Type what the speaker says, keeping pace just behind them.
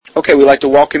Okay, we'd like to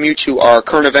welcome you to our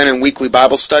current event and weekly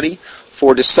Bible study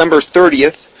for December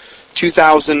 30th,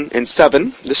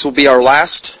 2007. This will be our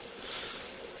last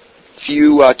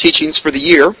few teachings for the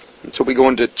year until we go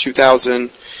into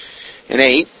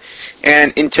 2008.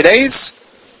 And in today's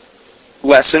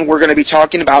lesson, we're going to be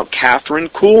talking about Kathryn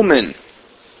Kuhlman.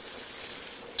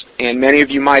 And many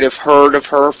of you might have heard of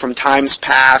her from times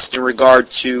past in regard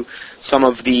to some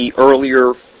of the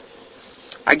earlier,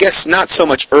 I guess not so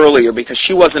much earlier because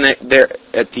she wasn't there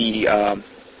at the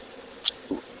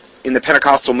in the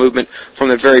Pentecostal movement from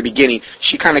the very beginning.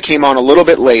 She kind of came on a little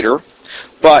bit later,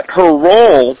 but her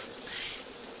role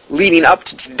leading up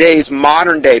to today's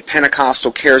modern day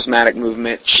Pentecostal charismatic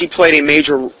movement, she played a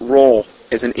major role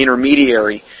as an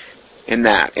intermediary in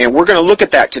that. And we're going to look at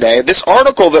that today. This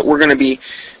article that we're going to be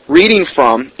reading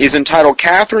from is entitled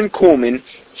Kathryn Kuhlman,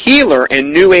 Healer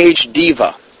and New Age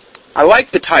Diva. I like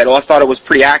the title. I thought it was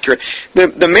pretty accurate.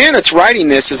 The man that's writing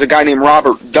this is a guy named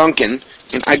Robert Duncan,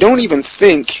 and I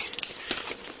think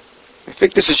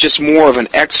this is just more of an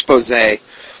expose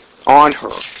on her,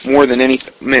 more than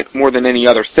any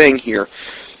other thing here.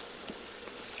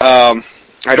 I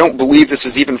don't believe this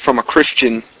is even from a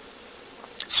Christian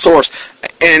source.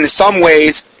 And in some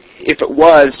ways, if it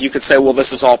was, you could say, well,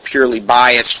 this is all purely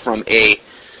biased from a,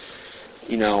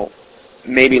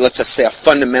 maybe let's just say a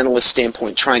fundamentalist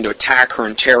standpoint trying to attack her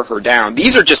and tear her down.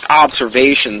 These are just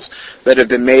observations that have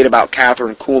been made about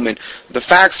Kathryn Kuhlman. The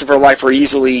facts of her life are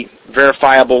easily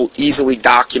verifiable, easily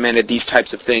documented, these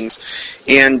types of things.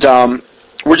 And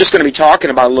we're just going to be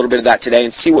talking about a little bit of that today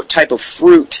and see what type of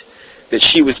fruit that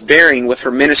she was bearing with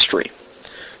her ministry.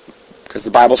 Because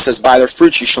the Bible says, by their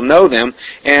fruits you shall know them,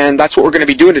 and that's what we're going to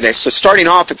be doing today. So starting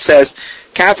off, it says,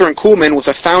 Kathryn Kuhlman was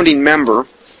a founding member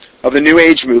of the New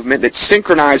Age movement that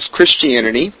synchronized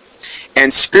Christianity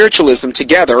and spiritualism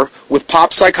together with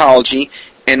pop psychology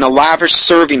and the lavish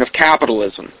serving of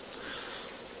capitalism.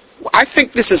 I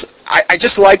think this is, I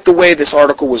just like the way this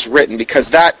article was written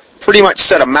because that pretty much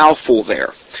said a mouthful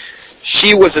there.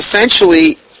 She was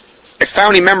essentially a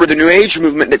founding member of the New Age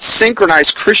movement that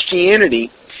synchronized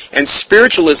Christianity and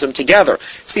spiritualism together.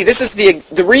 See, this is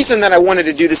the reason that I wanted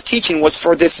to do this teaching was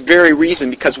for this very reason,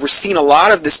 because we're seeing a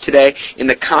lot of this today in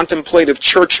the contemplative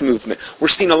church movement. We're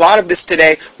seeing a lot of this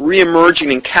today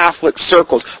re-emerging in Catholic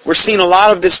circles. We're seeing a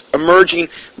lot of this emerging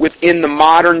within the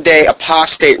modern day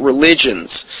apostate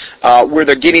religions, where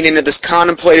they're getting into this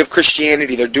contemplative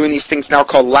Christianity. They're doing these things now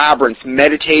called labyrinths,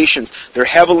 meditations. They're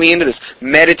heavily into this,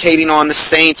 meditating on the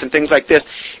saints and things like this.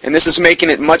 And this is making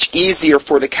it much easier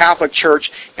for the Catholic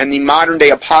Church and the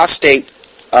modern-day apostate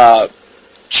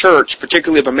church,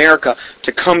 particularly of America,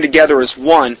 to come together as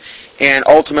one and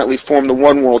ultimately form the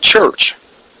one world church.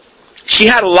 She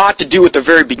had a lot to do with the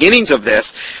very beginnings of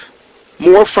this,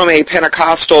 more from a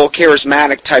Pentecostal,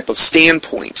 charismatic type of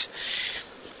standpoint.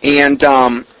 And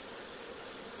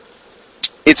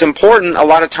it's important a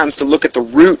lot of times to look at the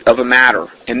root of a matter.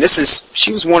 And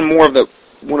she was one of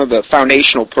the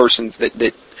foundational persons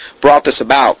that brought this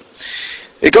about.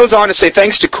 It goes on to say,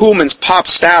 thanks to Kuhlman's pop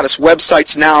status,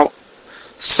 websites now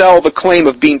sell the claim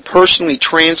of being personally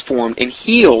transformed and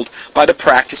healed by the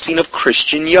practicing of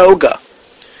Christian yoga.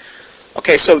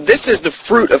 Okay, so this is the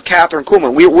fruit of Kathryn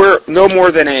Kuhlman. We're no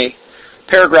more than a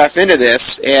paragraph into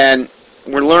this, and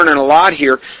we're learning a lot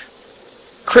here.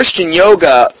 Christian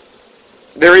yoga,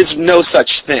 there is no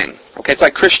such thing. Okay, it's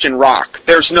like Christian rock.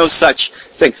 There's no such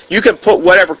thing. You can put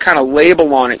whatever kind of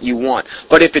label on it you want,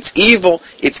 but if it's evil,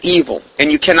 it's evil. And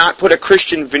you cannot put a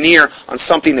Christian veneer on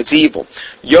something that's evil.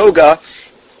 Yoga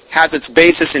has its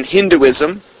basis in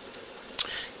Hinduism,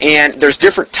 and there's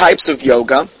different types of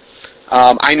yoga.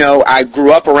 I know I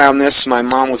grew up around this. My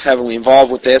mom was heavily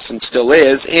involved with this and still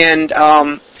is, and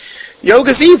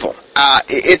yoga's evil.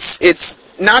 It's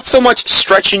not so much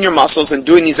stretching your muscles and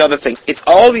doing these other things. It's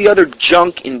all the other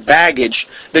junk and baggage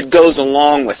that goes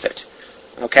along with it.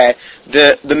 Okay?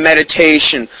 The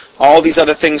meditation, all these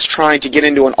other things trying to get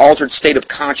into an altered state of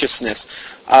consciousness.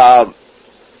 And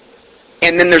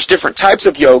then there's different types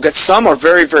of yoga. Some are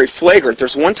very, very flagrant.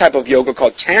 There's one type of yoga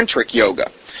called tantric yoga,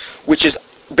 which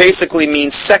basically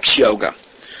means sex yoga,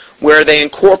 where they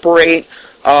incorporate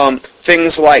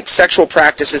things like sexual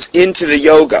practices into the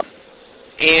yoga.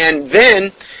 And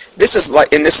then, this is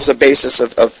a basis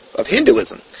of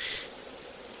Hinduism.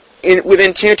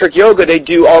 Within Tantric Yoga, they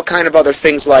do all kind of other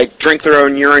things like drink their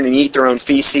own urine and eat their own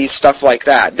feces, stuff like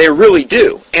that. They really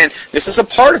do. And this is a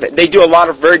part of it. They do a lot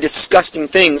of very disgusting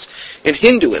things in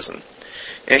Hinduism.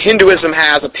 And Hinduism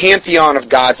has a pantheon of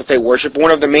gods that they worship.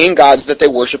 One of the main gods that they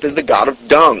worship is the god of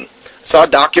dung. I saw a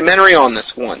documentary on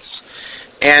this once.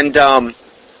 And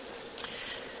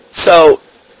so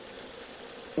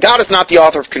God is not the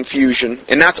author of confusion,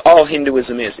 and that's all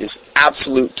Hinduism is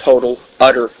absolute, total,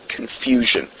 utter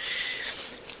confusion.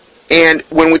 And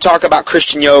when we talk about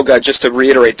Christian yoga, just to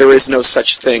reiterate, there is no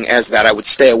such thing as that. I would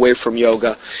stay away from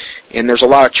yoga. And there's a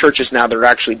lot of churches now that are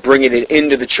actually bringing it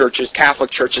into the churches, Catholic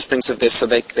churches, things of this, so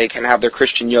they can have their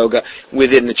Christian yoga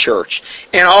within the church.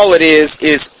 And all it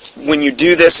is when you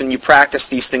do this and you practice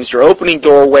these things, you're opening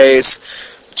doorways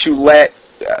to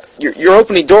you're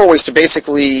opening doorways to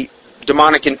basically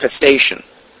demonic infestation.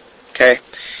 Okay?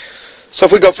 So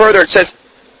if we go further, it says,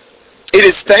 it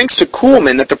is thanks to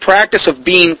Kuhlman that the practice of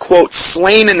being, quote,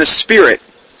 slain in the spirit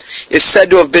is said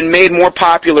to have been made more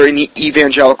popular in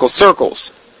evangelical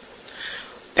circles.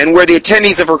 And where the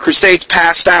attendees of her crusades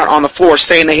passed out on the floor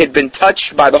saying they had been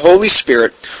touched by the Holy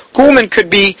Spirit, Kuhlman could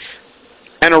be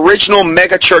an original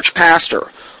mega-church pastor.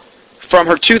 From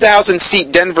her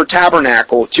 2,000-seat Denver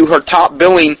Tabernacle to her top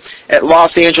billing at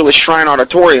Los Angeles Shrine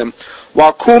Auditorium,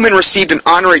 while Kuhlman received an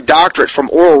honorary doctorate from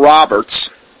Oral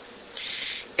Roberts,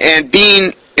 and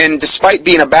despite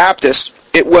being a Baptist,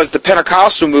 it was the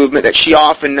Pentecostal movement that she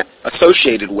often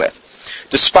associated with.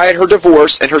 Despite her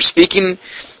divorce and her speaking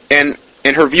and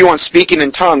her view on speaking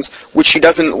in tongues, which she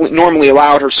doesn't normally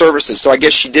allow at her services. So I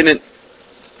guess she didn't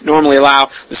normally allow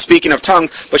the speaking of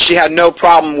tongues, but she had no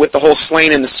problem with the whole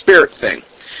slain in the spirit thing.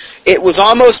 It was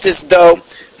almost as though,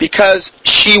 because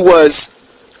she was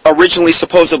originally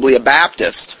supposedly a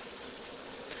Baptist,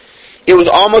 it was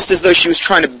almost as though she was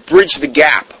trying to bridge the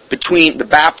gap between the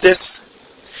Baptists,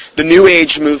 the New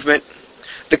Age movement,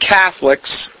 the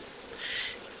Catholics,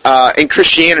 and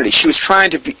Christianity. She was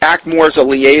trying to act more as a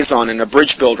liaison and a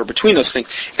bridge builder between those things.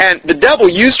 And the devil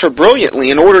used her brilliantly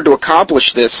in order to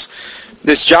accomplish this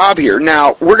job here.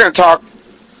 Now, we're going to talk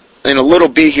in a little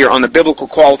bit here on the biblical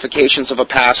qualifications of a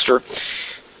pastor.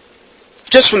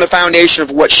 Just from the foundation of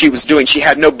what she was doing, she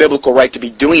had no biblical right to be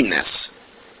doing this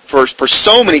for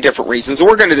so many different reasons. And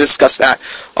we're going to discuss that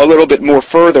a little bit more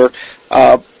further.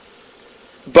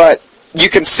 But you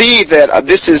can see that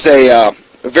this is a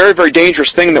very, very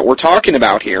dangerous thing that we're talking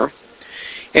about here.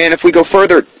 And if we go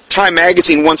further, Time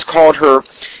Magazine once called her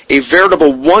a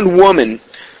veritable one-woman,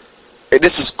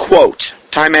 this is quote,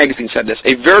 Time Magazine said this,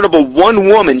 a veritable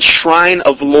one-woman shrine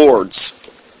of lords.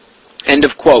 End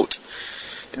of quote.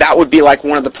 That would be like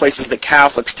one of the places that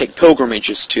Catholics take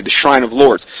pilgrimages to, the Shrine of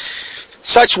Lords.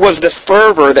 Such was the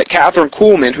fervor that Kathryn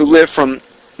Kuhlman, who lived from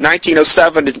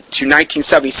 1907 to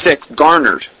 1976,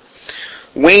 garnered.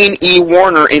 Wayne E.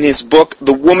 Warner, in his book,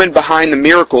 The Woman Behind the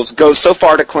Miracles, goes so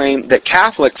far to claim that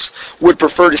Catholics would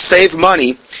prefer to save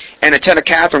money and attend a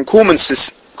Kathryn Kuhlman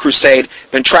crusade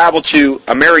than travel to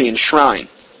a Marian shrine.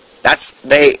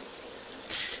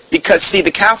 Because, see,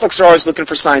 the Catholics are always looking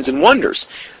for signs and wonders.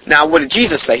 Now, what did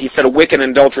Jesus say? He said, a wicked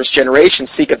and adulterous generation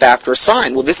seeketh after a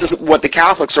sign. Well, this is what the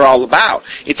Catholics are all about.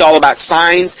 It's all about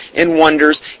signs and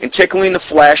wonders and tickling the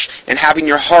flesh and having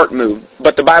your heart move.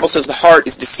 But the Bible says the heart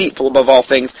is deceitful above all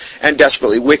things and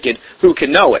desperately wicked. Who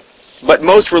can know it? But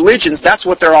most religions, that's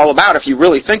what they're all about if you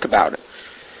really think about it.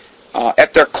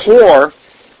 At their core,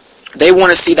 they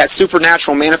want to see that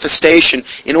supernatural manifestation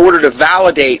in order to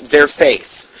validate their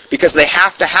faith. Because they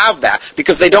have to have that.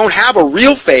 Because they don't have a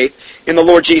real faith in the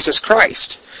Lord Jesus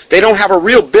Christ. They don't have a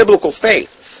real biblical faith.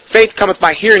 Faith cometh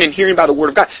by hearing, and hearing by the Word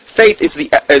of God. Faith is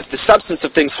the substance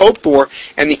of things hoped for,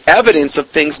 and the evidence of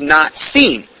things not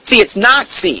seen. See, it's not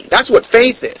seen. That's what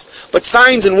faith is. But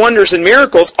signs and wonders and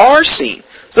miracles are seen.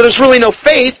 So there's really no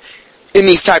faith in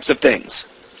these types of things.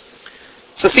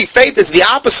 So see, faith is the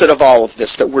opposite of all of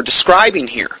this that we're describing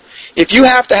here. If you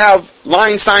have to have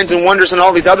lying signs and wonders and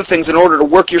all these other things in order to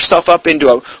work yourself up into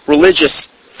a religious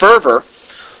fervor,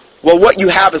 well, what you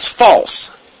have is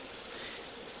false.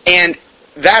 And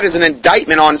that is an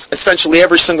indictment on essentially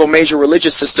every single major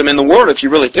religious system in the world, if you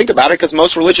really think about it, because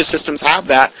most religious systems have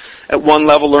that at one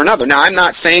level or another. Now, I'm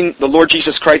not saying the Lord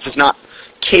Jesus Christ is not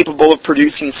capable of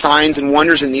producing signs and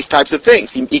wonders and these types of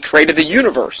things. He created the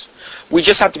universe. We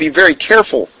just have to be very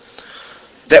careful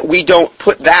that we don't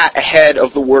put that ahead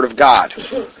of the Word of God,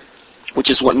 which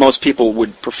is what most people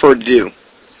would prefer to do.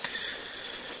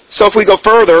 So if we go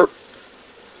further,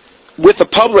 with the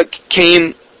public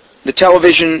came the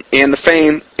television and the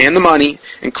fame and the money,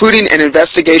 including an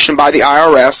investigation by the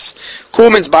IRS.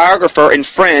 Kuhlman's biographer and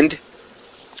friend,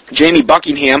 Jamie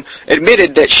Buckingham,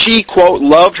 admitted that she, quote,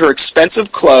 loved her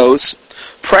expensive clothes,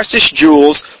 precious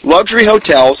jewels, luxury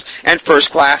hotels, and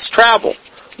first-class travel.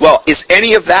 Well, is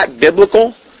any of that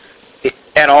biblical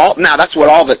at all? Now, that's what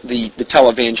all the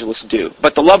televangelists do.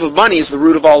 But the love of money is the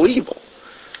root of all evil.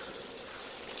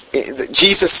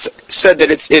 Jesus said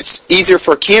that it's easier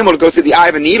for a camel to go through the eye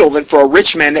of a needle than for a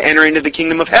rich man to enter into the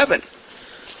kingdom of heaven.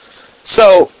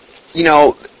 So,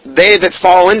 they that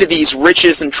fall into these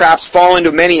riches and traps fall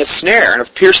into many a snare and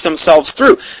have pierced themselves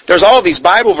through. There's all these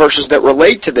Bible verses that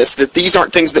relate to this, that these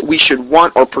aren't things that we should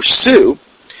want or pursue.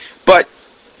 But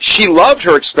she loved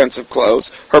her expensive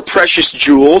clothes, her precious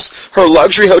jewels, her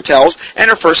luxury hotels, and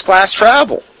her first-class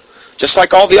travel, just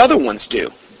like all the other ones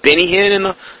do. Benny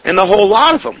Hinn and the whole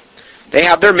lot of them. They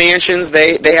have their mansions.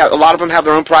 They have, a lot of them have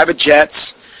their own private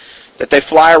jets that they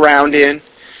fly around in.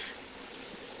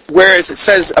 Whereas it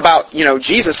says about,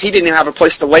 Jesus, he didn't even have a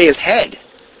place to lay his head.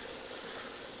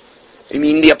 I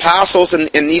mean, the apostles and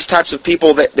these types of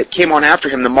people that came on after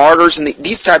him, the martyrs, and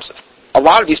a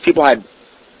lot of these people had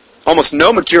almost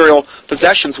no material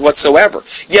possessions whatsoever.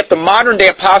 Yet the modern-day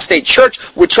apostate church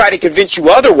would try to convince you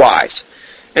otherwise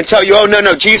and tell you, oh,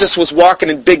 no, Jesus was walking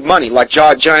in big money, like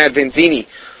John Avanzini,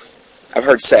 I've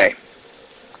heard say.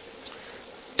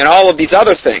 And all of these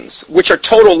other things, which are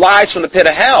total lies from the pit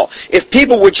of hell. If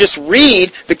people would just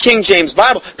read the King James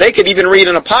Bible, they could even read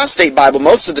an apostate Bible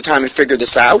most of the time and figure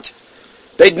this out.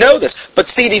 They'd know this. But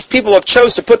see, these people have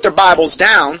chose to put their Bibles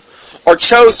down, or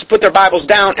chose to put their Bibles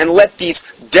down and let these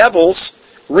devils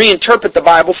reinterpret the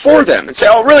Bible for them and say,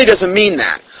 oh, it really doesn't mean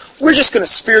that. We're just going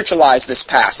to spiritualize this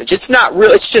passage. It's not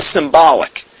real, it's just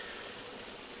symbolic.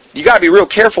 You got to be real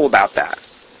careful about that.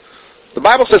 The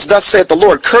Bible says, thus saith the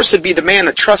Lord, cursed be the man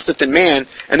that trusteth in man,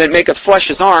 and that maketh flesh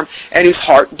his arm, and whose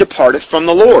heart departeth from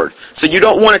the Lord. So you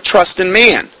don't want to trust in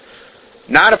man.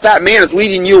 Not if that man is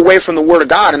leading you away from the Word of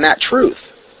God and that truth.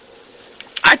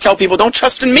 I tell people, don't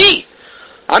trust in me.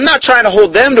 I'm not trying to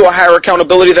hold them to a higher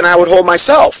accountability than I would hold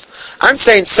myself. I'm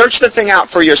saying search the thing out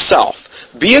for yourself.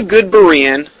 Be a good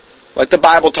Berean, like the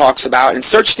Bible talks about, and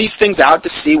search these things out to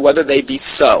see whether they be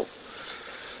so.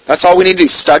 That's all we need to do.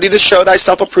 Study to show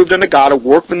thyself approved unto God, a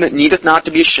workman that needeth not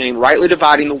to be ashamed, rightly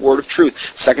dividing the word of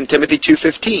truth. 2 Timothy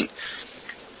 2:15.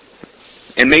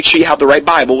 And make sure you have the right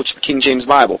Bible, which is the King James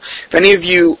Bible. If any of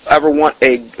you ever want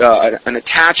an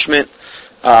attachment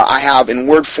I have in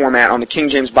Word format on the King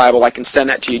James Bible, I can send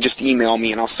that to you. Just email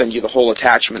me and I'll send you the whole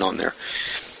attachment on there.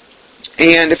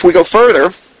 And if we go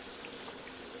further,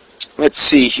 let's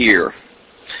see here.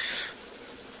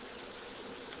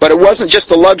 But it wasn't just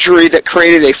the luxury that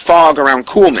created a fog around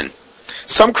Kuhlman.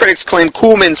 Some critics claim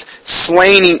Kuhlman's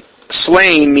slain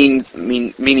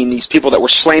meaning these people that were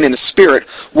slain in the Spirit,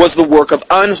 was the work of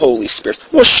unholy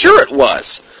spirits. Well, sure it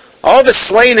was. All the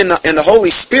slain in the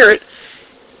Holy Spirit,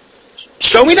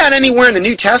 show me that anywhere in the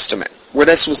New Testament where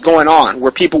this was going on,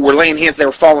 where people were laying hands, they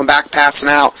were falling back, passing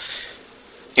out,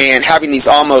 and having these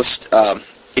almost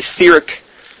etheric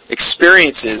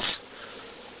experiences.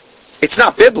 It's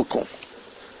not biblical.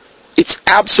 It's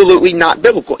absolutely not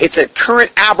biblical. It's a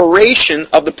current aberration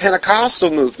of the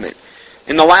Pentecostal movement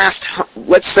in the last,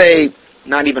 let's say,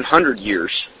 not even 100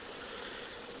 years.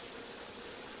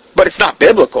 But it's not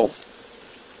biblical.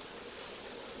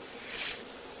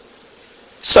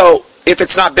 So, if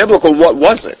it's not biblical, what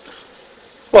was it?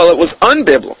 Well, it was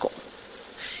unbiblical.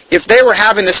 If they were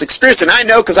having this experience, and I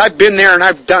know because I've been there and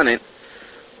I've done it,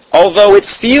 although it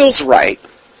feels right,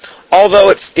 although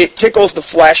it tickles the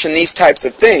flesh and these types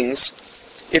of things,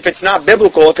 if it's not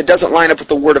biblical, if it doesn't line up with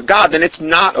the Word of God, then it's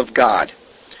not of God.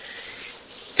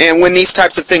 And when these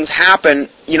types of things happen,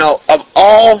 of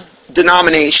all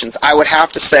denominations, I would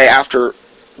have to say, after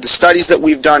the studies that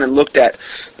we've done and looked at,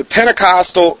 the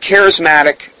Pentecostal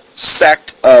charismatic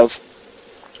sect of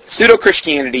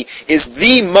pseudo-Christianity is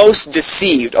the most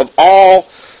deceived of all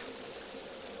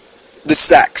the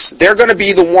sects. They're going to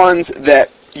be the ones that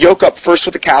yoke up first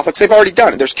with the Catholics. They've already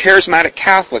done it. There's charismatic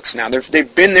Catholics now.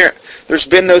 They've been there. There's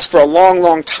been those for a long,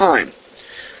 long time.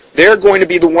 They're going to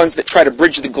be the ones that try to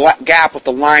bridge the gap with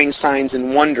the lying signs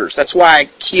and wonders. That's why I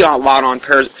key a lot on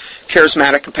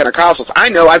charismatic and Pentecostals. I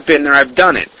know I've been there. I've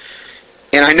done it.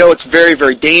 And I know it's very,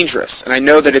 very dangerous. And I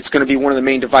know that it's going to be one of the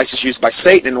main devices used by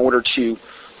Satan in order to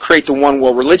create the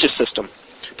one-world religious system,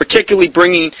 particularly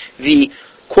bringing the,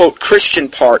 quote, Christian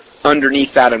part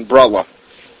underneath that umbrella.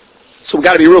 So we've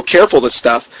got to be real careful of this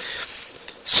stuff.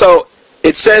 So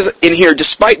it says in here,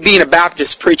 despite being a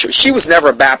Baptist preacher, she was never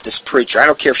a Baptist preacher. I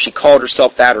don't care if she called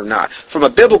herself that or not. From a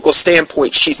biblical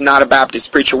standpoint, she's not a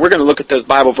Baptist preacher. We're going to look at those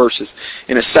Bible verses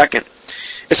in a second.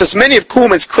 It says, many of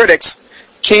Kuhlman's critics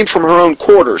came from her own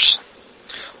quarters.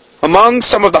 Among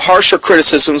some of the harsher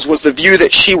criticisms was the view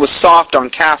that she was soft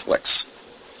on Catholics.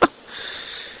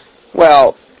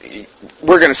 Well,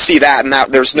 we're going to see that, and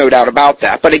there's no doubt about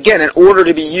that. But again, in order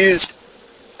to be used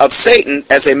of Satan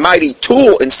as a mighty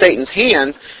tool in Satan's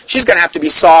hands, she's going to have to be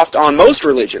soft on most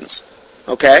religions.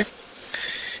 Okay?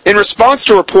 In response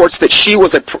to reports that she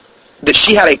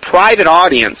had a private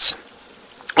audience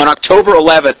on October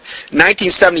 11,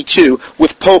 1972,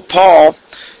 with Pope Paul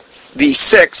the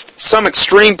 6th, some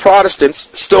extreme Protestants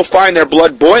still find their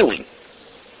blood boiling.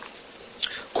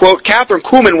 Quote, Catherine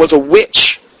Kuhlman was a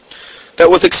witch that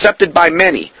was accepted by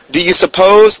many. Do you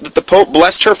suppose that the Pope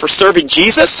blessed her for serving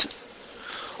Jesus?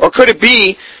 Or could it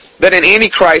be that an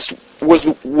Antichrist was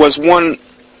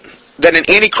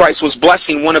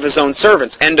blessing one of his own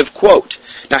servants? End of quote.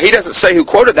 Now, he doesn't say who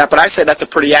quoted that, but I say that's a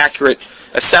pretty accurate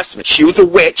assessment. She was a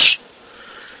witch.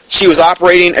 She was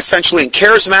operating essentially in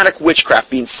charismatic witchcraft,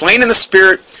 being slain in the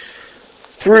spirit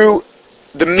through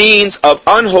the means of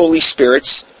unholy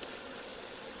spirits.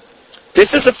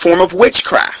 This is a form of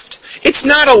witchcraft. It's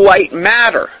not a light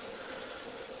matter.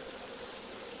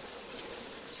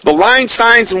 The lying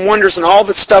signs and wonders and all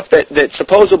the stuff that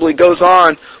supposedly goes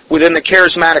on within the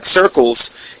charismatic circles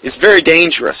is very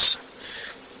dangerous.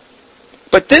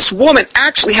 But this woman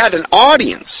actually had an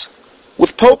audience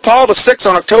with Pope Paul VI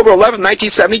on October 11,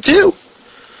 1972.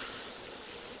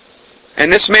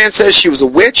 And this man says she was a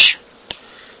witch.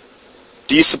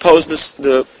 Do you suppose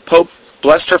the Pope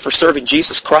blessed her for serving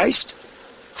Jesus Christ?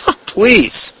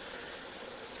 Please.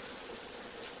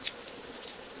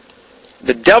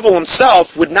 The devil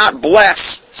himself would not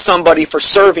bless somebody for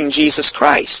serving Jesus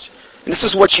Christ. And this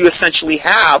is what you essentially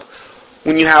have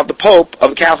when you have the Pope of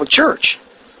the Catholic Church.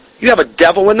 You have a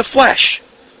devil in the flesh.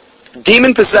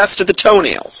 Demon-possessed to the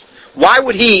toenails. Why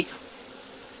would he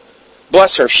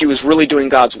bless her if she was really doing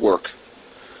God's work?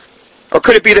 Or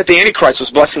could it be that the Antichrist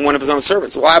was blessing one of his own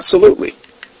servants? Well, absolutely.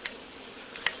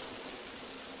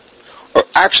 Or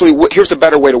actually, here's a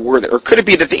better way to word it. Or could it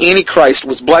be that the Antichrist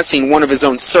was blessing one of his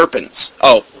own serpents?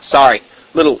 Oh, sorry.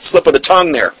 Little slip of the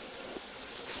tongue there.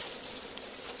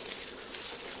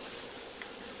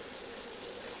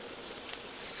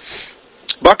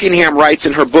 Buckingham writes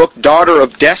in her book, Daughter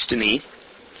of Destiny,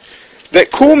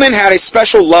 that Kuhlman had a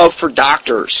special love for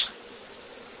doctors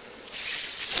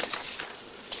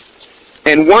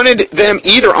and wanted them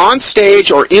either on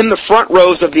stage or in the front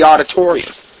rows of the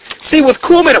auditorium. See, with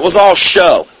Kuhlman, it was all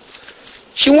show.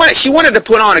 She wanted to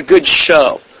put on a good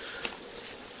show,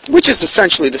 which is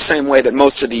essentially the same way that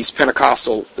most of these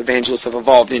Pentecostal evangelists have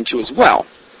evolved into as well.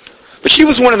 But she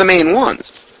was one of the main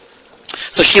ones.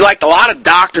 So she liked a lot of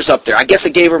doctors up there. I guess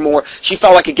it gave her more, she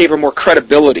felt like it gave her more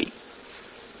credibility.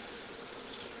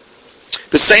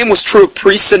 The same was true of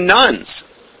priests and nuns,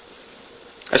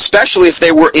 especially if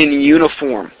they were in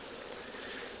uniform.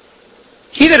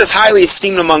 He that is highly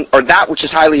esteemed among, or that which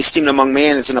is highly esteemed among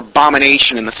man is an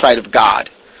abomination in the sight of God.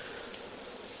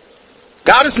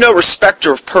 God is no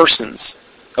respecter of persons.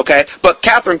 Okay? But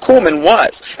Catherine Kuhlman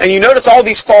was. And you notice all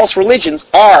these false religions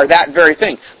are that very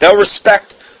thing. They'll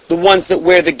respect the ones that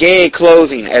wear the gay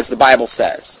clothing, as the Bible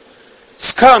says.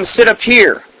 Come, sit up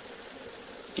here.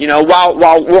 You know, while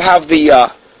we'll have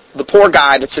the poor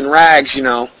guy that's in rags, you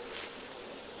know,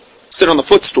 sit on the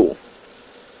footstool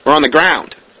or on the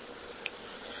ground.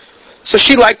 So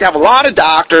she liked to have a lot of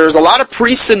doctors, a lot of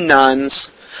priests and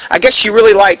nuns. I guess she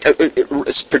really liked,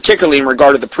 particularly in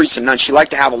regard to the priests and nuns, she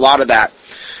liked to have a lot of that,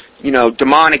 you know,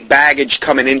 demonic baggage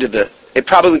coming into it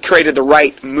probably created the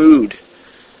right mood.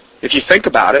 If you think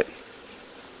about it,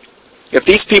 if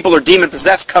these people are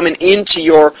demon-possessed coming into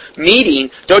your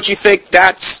meeting, don't you think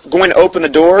that's going to open the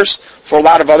doors for a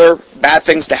lot of other bad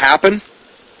things to happen?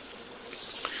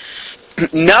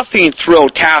 Nothing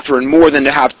thrilled Catherine more than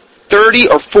to have 30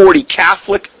 or 40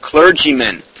 Catholic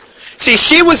clergymen. See,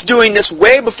 she was doing this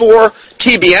way before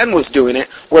TBN was doing it,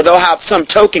 where they'll have some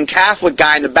token Catholic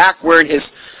guy in the back wearing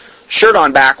his shirt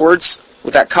on backwards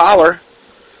with that collar.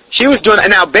 She was doing that.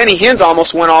 And now Benny Hinn's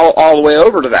almost went all the way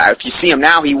over to that. If you see him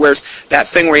now, he wears that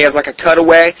thing where he has like a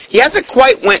cutaway. He hasn't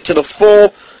quite went to the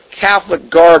full Catholic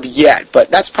garb yet,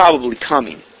 but that's probably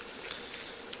coming.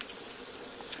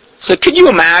 So could you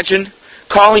imagine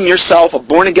calling yourself a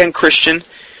born-again Christian,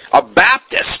 a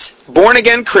Baptist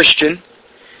born-again Christian,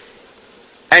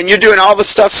 and you're doing all this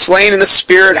stuff, slaying in the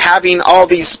spirit, having all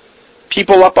these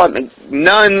people up on the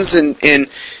nuns and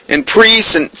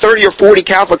priests and 30 or 40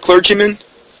 Catholic clergymen?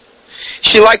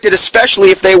 She liked it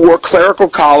especially if they wore clerical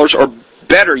collars or,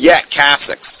 better yet,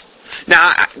 cassocks.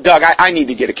 Now, Doug, I need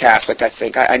to get a cassock, I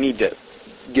think. I need to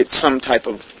get some type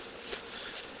of,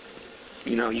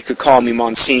 you know, you could call me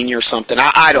Monsignor or something.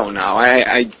 I don't know.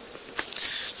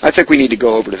 I think we need to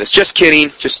go over to this. Just kidding.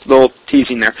 Just a little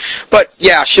teasing there. But,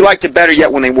 yeah, she liked it better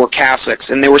yet when they wore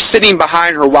cassocks. And they were sitting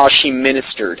behind her while she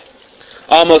ministered,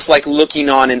 almost like looking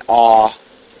on in awe.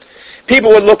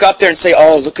 People would look up there and say,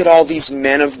 oh, look at all these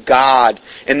men of God.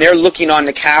 And they're looking on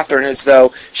to Catherine as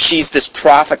though she's this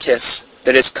prophetess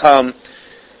that has come.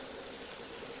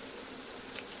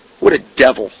 What a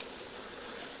devil.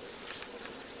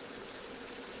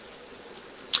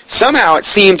 Somehow it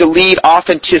seemed to lead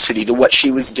authenticity to what she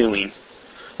was doing.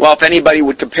 Well, if anybody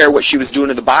would compare what she was doing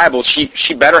to the Bible,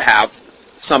 she better have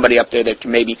somebody up there that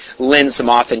can maybe lend some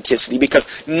authenticity, because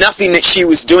nothing that she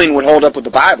was doing would hold up with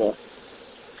the Bible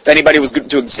if anybody was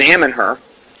to examine her.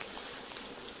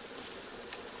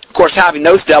 Of course, having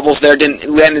those devils there didn't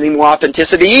lend any more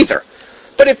authenticity either.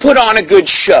 But it put on a good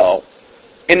show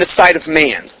in the sight of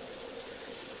man.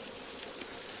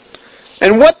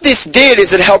 And what this did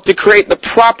is it helped to create the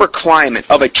proper climate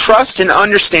of a trust and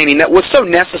understanding that was so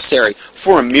necessary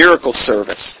for a miracle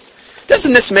service.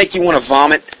 Doesn't this make you want to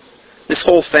vomit, this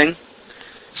whole thing?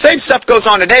 Same stuff goes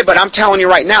on today, but I'm telling you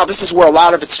right now, this is where a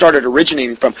lot of it started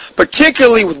originating from,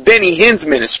 particularly with Benny Hinn's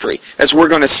ministry, as we're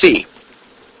going to see.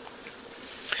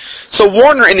 So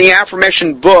Warner, in the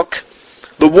aforementioned book,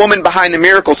 The Woman Behind the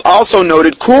Miracles, also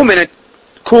noted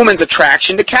Kuhlman's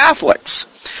attraction to Catholics.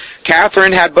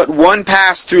 Catherine had but one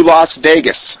pass through Las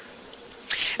Vegas,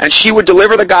 and she would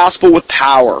deliver the gospel with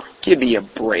power. Give me a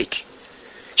break.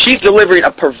 She's delivering a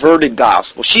perverted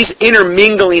gospel. She's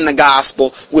intermingling the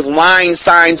gospel with lying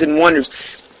signs and wonders.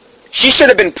 She should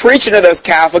have been preaching to those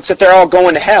Catholics that they're all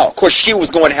going to hell. Of course, she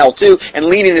was going to hell too, and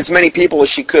leading as many people as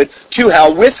she could to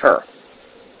hell with her.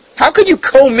 How could you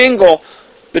commingle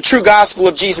the true gospel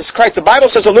of Jesus Christ? The Bible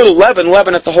says a little leaven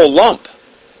leaveneth the whole lump.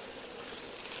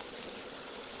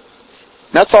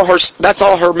 That's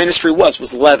all her ministry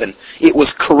was leaven. It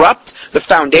was corrupt. The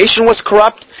foundation was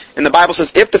corrupt. And the Bible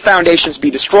says, if the foundations be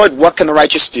destroyed, what can the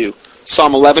righteous do?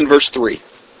 Psalm 11, verse 3.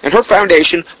 And her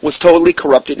foundation was totally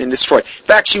corrupted and destroyed. In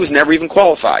fact, she was never even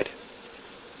qualified.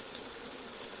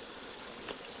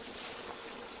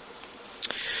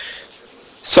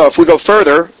 So if we go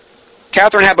further,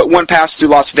 Catherine had but one pass through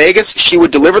Las Vegas. She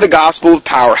would deliver the gospel with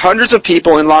power. Hundreds of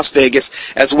people in Las Vegas,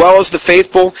 as well as the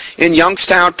faithful in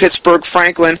Youngstown, Pittsburgh,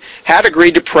 Franklin, had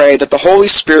agreed to pray that the Holy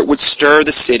Spirit would stir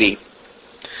the city.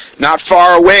 Not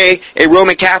far away, a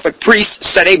Roman Catholic priest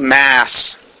said a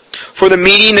Mass. For the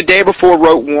meeting the day before,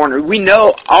 wrote Warner, we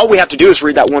know, all we have to do is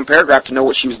read that one paragraph to know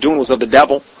what she was doing was of the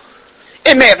devil.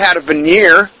 It may have had a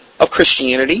veneer of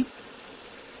Christianity.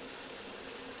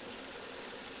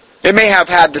 It may have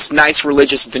had this nice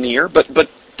religious veneer, but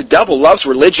the devil loves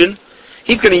religion.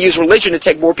 He's going to use religion to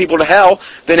take more people to hell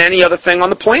than any other thing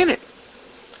on the planet.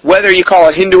 Whether you call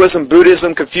it Hinduism,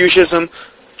 Buddhism, Confucianism,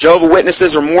 Jehovah's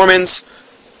Witnesses, or Mormons,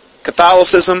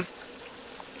 Catholicism,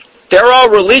 they're all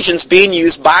religions being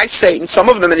used by Satan. Some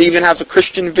of them it even has a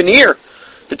Christian veneer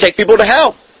to take people to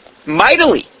hell.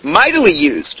 Mightily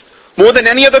used. More than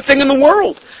any other thing in the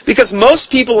world. Because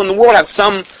most people in the world have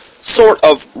some sort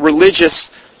of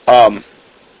religious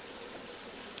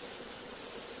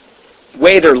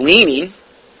way they're leaning.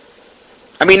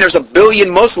 I mean, there's 1 billion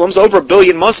Muslims, over 1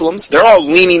 billion Muslims. They're all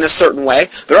leaning a certain way.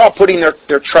 They're all putting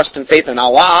their trust and faith in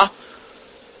Allah.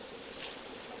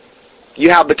 You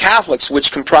have the Catholics,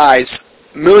 which comprise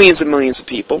millions and millions of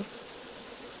people.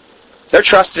 They're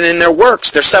trusting in their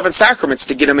works, their 7 sacraments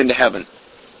to get them into heaven.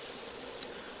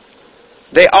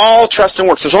 They all trust in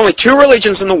works. There's only 2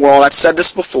 religions in the world. I've said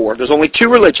this before. There's only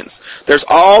 2 religions. There's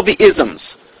all the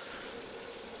isms.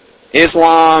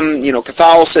 Islam,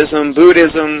 Catholicism,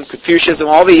 Buddhism, Confucianism,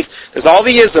 all these. There's all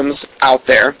the isms out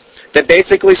there that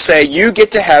basically say you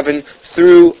get to heaven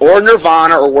through, or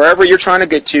nirvana, or wherever you're trying to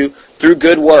get to, through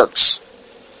good works.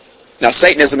 Now,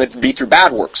 Satanism would be through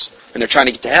bad works, and they're trying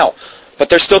to get to hell. But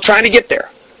they're still trying to get there.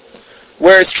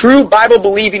 Whereas true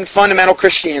Bible-believing fundamental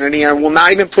Christianity, and I will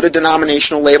not even put a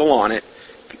denominational label on it,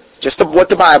 just what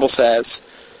the Bible says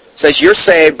you're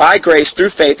saved by grace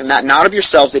through faith, and that not of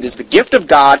yourselves. It is the gift of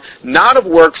God, not of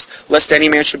works, lest any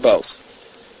man should boast.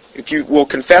 If you will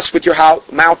confess with your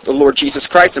mouth the Lord Jesus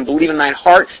Christ, and believe in thine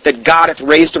heart that God hath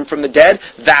raised him from the dead,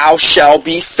 thou shalt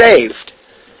be saved.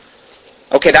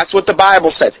 Okay, that's what the Bible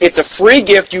says. It's a free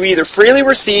gift. You either freely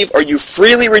receive or you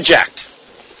freely reject.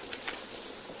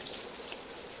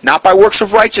 Not by works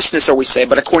of righteousness are we saved,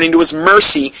 but according to his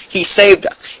mercy, he saved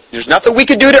us. There's nothing we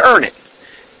can do to earn it.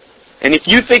 And if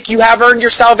you think you have earned your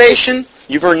salvation,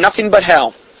 you've earned nothing but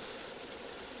hell.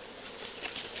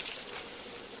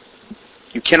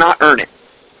 You cannot earn it.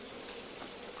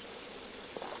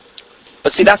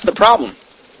 But see, that's the problem.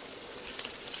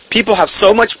 People have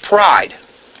so much pride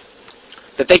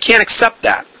that they can't accept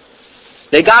that.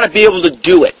 They got to be able to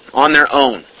do it on their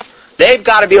own. They've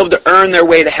got to be able to earn their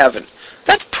way to heaven.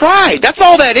 That's pride. That's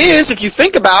all that is if you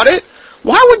think about it.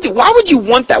 Why would you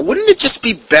want that? Wouldn't it just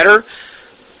be better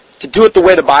to do it the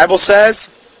way the Bible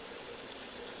says?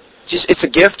 It's a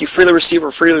gift. You freely receive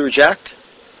or freely reject.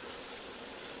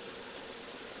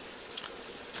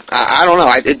 I don't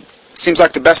know. It seems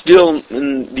like the best deal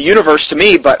in the universe to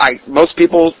me, but most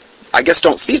people, I guess,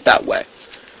 don't see it that way.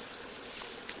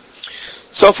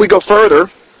 So if we go further,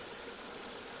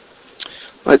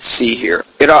 let's see here.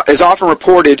 It is often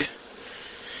reported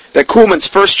that Kuhlman's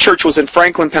first church was in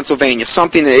Franklin, Pennsylvania,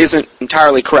 something that isn't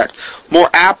entirely correct. More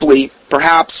aptly,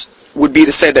 perhaps, would be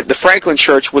to say that the Franklin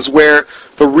church was where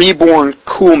the reborn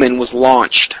Kuhlman was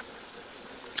launched.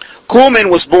 Kuhlman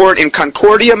was born in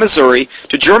Concordia, Missouri,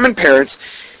 to German parents,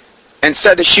 and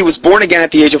said that she was born again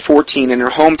at the age of 14 in her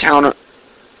hometown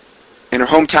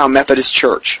Methodist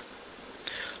church.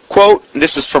 Quote,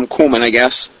 this is from Kuhlman, I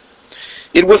guess.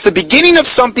 "It was the beginning of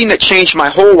something that changed my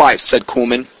whole life," said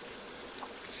Kuhlman.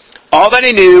 "All that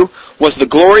I knew was the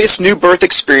glorious new birth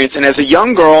experience, and as a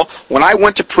young girl, when I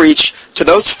went to preach to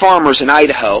those farmers in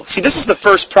Idaho..." See, this is the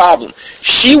first problem.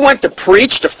 She went to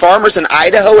preach to farmers in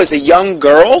Idaho as a young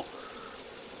girl?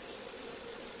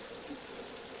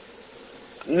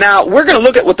 Now, we're going to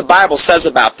look at what the Bible says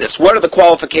about this. What are the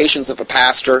qualifications of a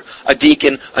pastor, a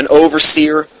deacon, an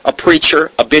overseer, a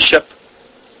preacher, a bishop?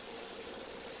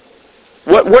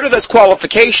 What are those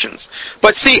qualifications?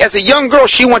 But see, as a young girl,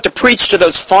 she went to preach to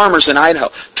those farmers in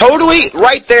Idaho. Totally,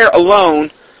 right there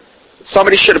alone,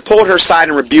 somebody should have pulled her aside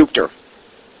and rebuked her.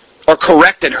 Or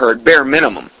corrected her at bare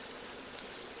minimum.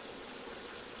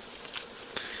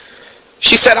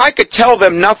 She said, "I could tell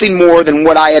them nothing more than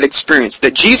what I had experienced,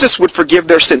 that Jesus would forgive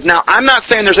their sins." Now, I'm not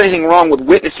saying there's anything wrong with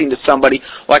witnessing to somebody,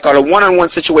 like on a one-on-one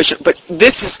situation, but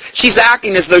she's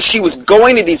acting as though she was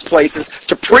going to these places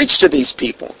to preach to these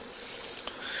people.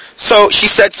 So she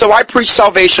said, "So I preached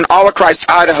salvation all across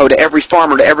Idaho to every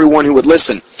farmer, to everyone who would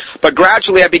listen. But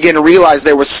gradually I began to realize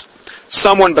there was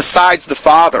someone besides the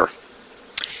Father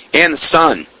and the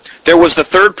Son. There was the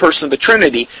third person of the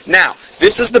Trinity." Now,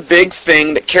 this is the big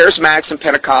thing that Charismatics and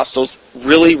Pentecostals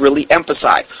really, really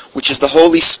emphasize, which is the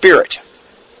Holy Spirit.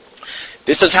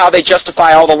 This is how they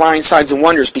justify all the lying signs and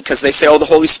wonders, because they say, oh, the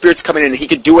Holy Spirit's coming in and he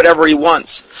can do whatever he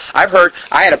wants. I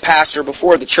had a pastor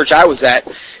before the church I was at,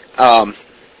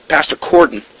 Pastor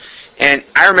Corden, and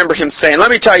I remember him saying, "Let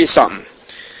me tell you something.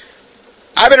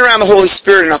 I've been around the Holy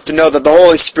Spirit enough to know that the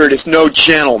Holy Spirit is no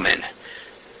gentleman."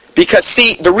 Because,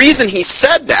 see, the reason he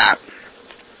said that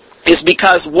is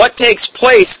because what takes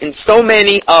place in so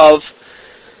many of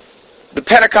the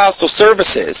Pentecostal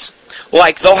services,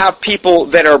 like they'll have people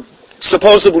that are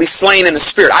supposedly slain in the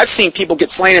Spirit. I've seen people get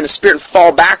slain in the Spirit and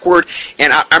fall backward,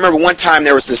 and I remember one time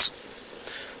there was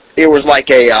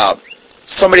like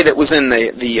somebody that was in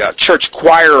the church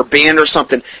choir or band or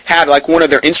something had like one of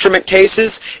their instrument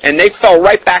cases, and they fell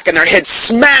right back and their head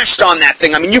smashed on that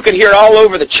thing. I mean, you could hear it all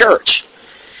over the church.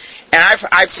 And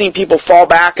I've seen people fall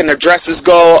back and their dresses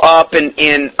go up,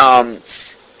 and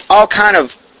all kind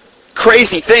of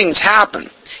crazy things happen.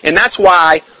 And that's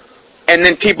why, and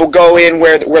then people go in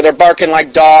where they're barking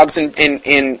like dogs and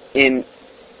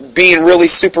being really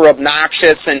super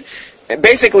obnoxious and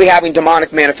basically having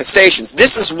demonic manifestations.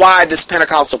 This is why this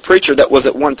Pentecostal preacher that was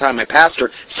at one time my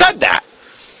pastor said that.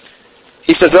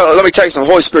 He says, "Oh, let me tell you something,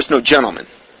 the Holy Spirit's no gentleman."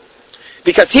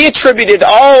 Because he attributed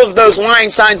all of those lying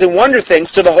signs and wonder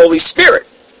things to the Holy Spirit,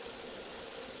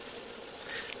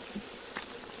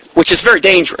 which is very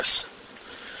dangerous.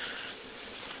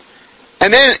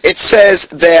 And then it says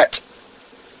that,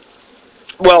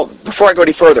 well, before I go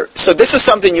any further, so this is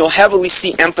something you'll heavily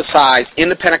see emphasized in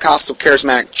the Pentecostal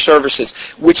charismatic services,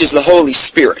 which is the Holy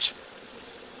Spirit.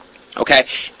 Okay?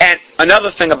 And another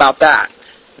thing about that,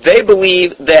 they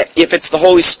believe that if it's the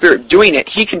Holy Spirit doing it,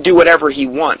 he can do whatever he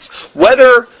wants.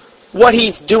 Whether what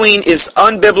he's doing is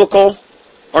unbiblical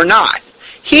or not,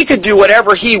 he could do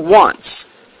whatever he wants.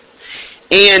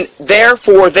 And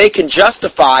therefore, they can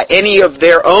justify any of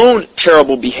their own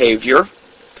terrible behavior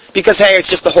because, hey, it's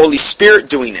just the Holy Spirit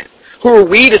doing it. Who are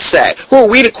we to say? Who are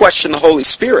we to question the Holy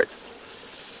Spirit?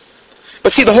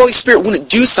 But see, the Holy Spirit wouldn't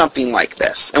do something like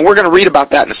this. And we're going to read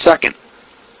about that in a second.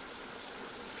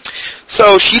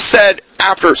 So she said,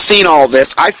 after seeing all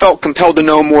this, I felt compelled to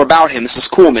know more about him. This is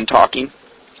Kuhlman talking.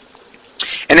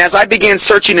 And as I began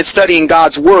searching and studying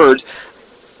God's Word,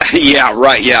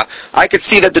 I could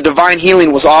see that the divine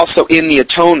healing was also in the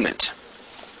atonement.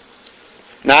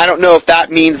 Now, I don't know if that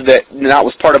means that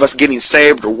was part of us getting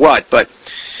saved or what, but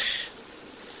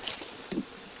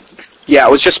yeah,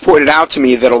 it was just pointed out to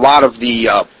me that a lot of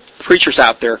the preachers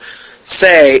out there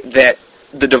say that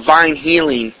the divine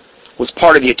healing was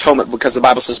part of the atonement because the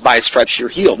Bible says, by his stripes you're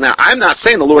healed. Now, I'm not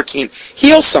saying the Lord can't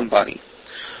heal somebody,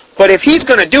 but if he's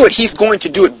going to do it, he's going to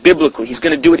do it biblically. He's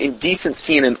going to do it in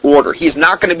decency and in order. He's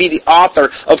not going to be the author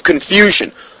of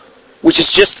confusion, which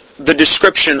is just the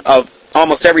description of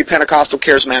almost every Pentecostal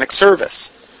charismatic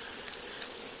service.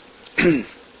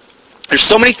 There's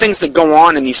so many things that go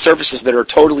on in these services that are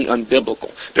totally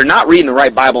unbiblical. They're not reading the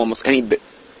right Bible almost any of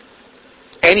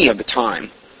the time.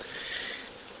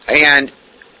 And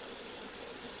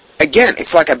again,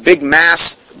 it's like a big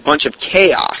mass bunch of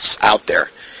chaos out there.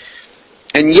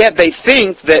 And yet they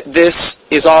think that this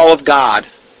is all of God.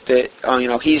 That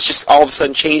He's just all of a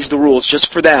sudden changed the rules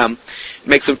just for them. It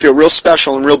makes them feel real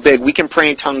special and real big. We can pray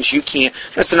in tongues, you can't.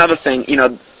 That's another thing.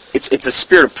 It's a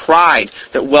spirit of pride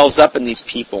that wells up in these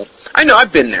people. I know,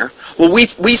 I've been there. Well,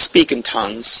 we speak in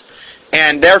tongues,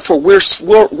 and therefore we're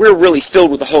really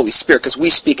filled with the Holy Spirit because we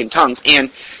speak in tongues.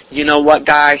 And you know what,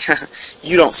 guy?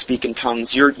 You don't speak in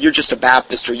tongues. You're just a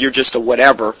Baptist, or you're just a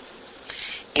whatever,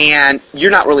 and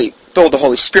you're not really filled with the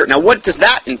Holy Spirit. Now, what does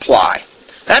that imply?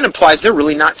 That implies they're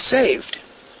really not saved.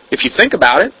 If you think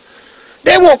about it,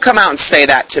 they won't come out and say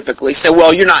that typically. Say,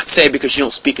 well, you're not saved because you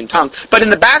don't speak in tongues. But in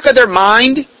the back of their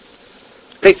mind,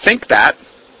 they think that.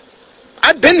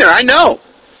 I've been there, I know.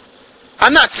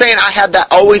 I'm not saying I had that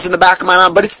always in the back of my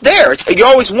mind, but it's there. You're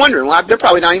always wondering, well, they're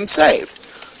probably not even saved.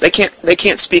 They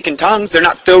can't speak in tongues. They're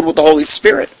not filled with the Holy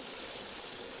Spirit.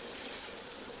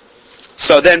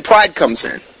 So then pride comes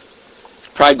in.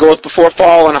 Pride goeth before a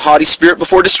fall, and a haughty spirit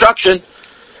before destruction.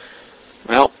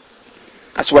 Well,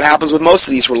 that's what happens with most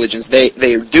of these religions.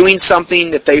 They're doing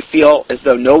something that they feel as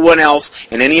though no one else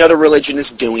in any other religion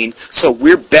is doing, so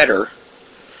we're better.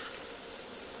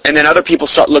 And then other people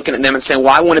start looking at them and saying,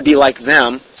 well, I want to be like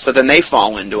them, so then they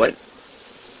fall into it.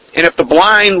 And if the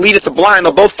blind leadeth the blind,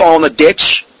 they'll both fall in a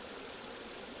ditch.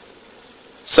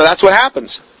 So that's what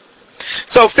happens.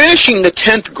 So finishing the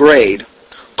 10th grade,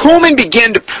 Kuhlman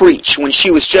began to preach when she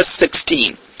was just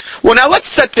 16. Well, now let's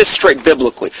set this straight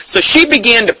biblically. So she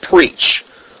began to preach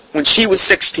when she was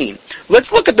 16.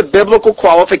 Let's look at the biblical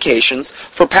qualifications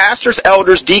for pastors,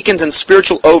 elders, deacons, and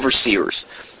spiritual overseers.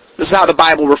 This is how the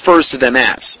Bible refers to them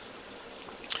as.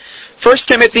 1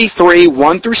 Timothy 3,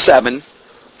 1 through 7.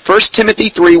 1 Timothy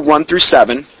 3, 1 through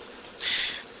 7.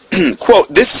 Quote,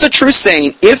 this is a true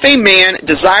saying, if a man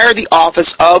desire the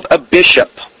office of a bishop,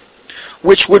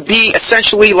 which would be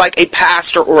essentially like a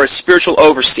pastor or a spiritual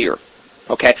overseer.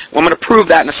 Okay, well, I'm going to prove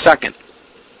that in a second.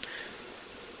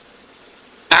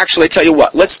 Actually, I tell you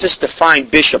what, let's just define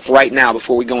bishop right now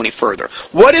before we go any further.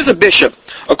 What is a bishop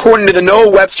according to the Noah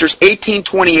Webster's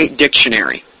 1828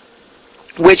 dictionary,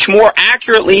 which more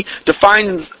accurately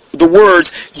defines the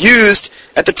words used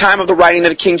at the time of the writing of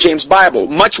the King James Bible,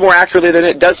 much more accurately than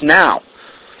it does now.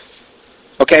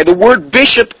 Okay, the word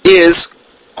bishop is,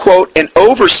 quote, an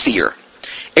overseer,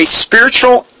 a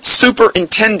spiritual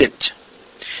superintendent,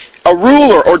 a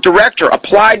ruler or director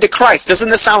applied to Christ. Doesn't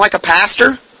this sound like a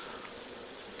pastor?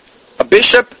 A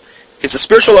bishop is a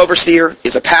spiritual overseer,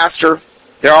 is a pastor.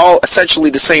 They're all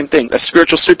essentially the same thing. A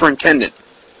spiritual superintendent.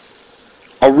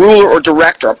 A ruler or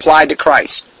director applied to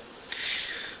Christ.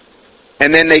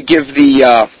 And then they give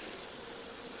the...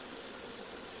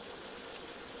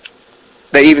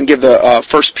 They even give the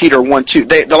 1 Peter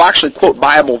 1:2. They'll actually quote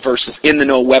Bible verses in the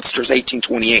Noah Webster's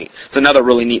 1828. It's another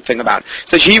really neat thing about it. It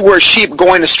says, ye were sheep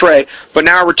going astray, but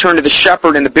now return to the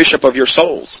shepherd and the bishop of your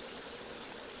souls.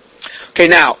 Okay,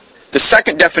 now, the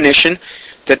second definition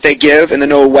that they give in the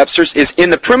Noah Webster's is, in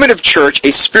the primitive church,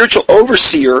 a spiritual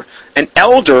overseer, an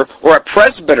elder, or a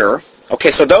presbyter.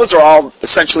 Okay, so those are all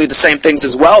essentially the same things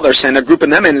as well. They're saying they're grouping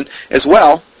them in as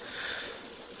well.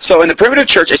 So in the primitive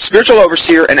church, a spiritual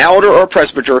overseer, an elder or a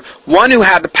presbyter, one who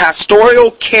had the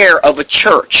pastoral care of a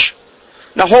church.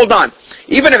 Now hold on.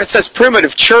 Even if it says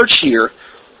primitive church here,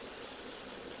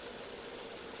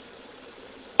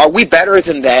 are we better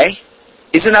than they?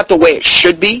 Isn't that the way it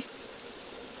should be?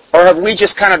 Or have we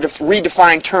just kind of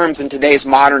redefined terms in today's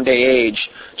modern day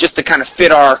age just to kind of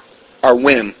fit our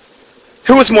whim?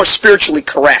 Who is more spiritually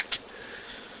correct?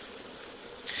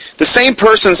 The same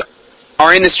persons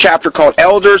are in this chapter called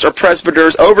elders or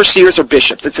presbyters, overseers or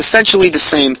bishops. It's essentially the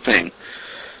same thing.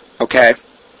 Okay?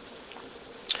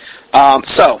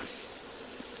 So,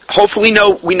 hopefully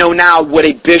we know now what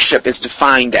a bishop is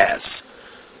defined as.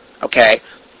 Okay?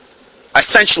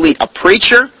 Essentially a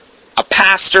preacher, a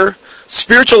pastor,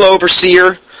 spiritual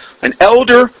overseer, an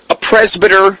elder, a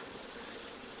presbyter,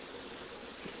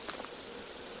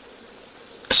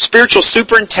 a spiritual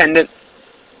superintendent.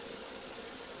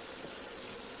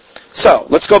 So,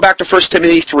 let's go back to 1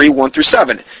 Timothy 3, 1 through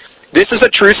 7. This is a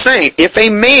true saying. If a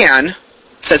man, it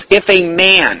says if a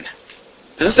man,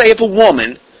 it doesn't say if a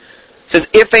woman, it says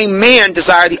if a man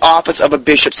desire the office of a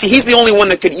bishop. See, he's the only one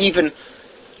that could even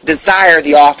desire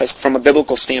the office from a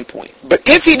biblical standpoint. But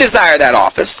if he desire that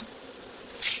office,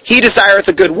 he desireth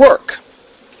a good work.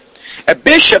 A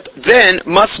bishop then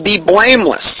must be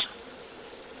blameless,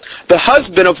 the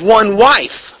husband of one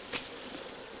wife.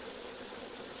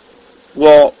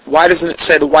 Well, why doesn't it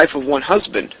say the wife of one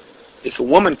husband if a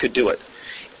woman could do it?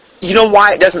 You know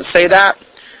why it doesn't say that?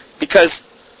 Because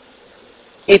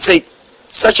it's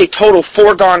such a total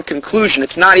foregone conclusion.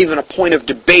 It's not even a point of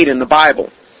debate in the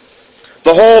Bible.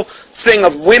 The whole thing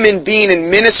of women being in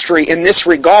ministry in this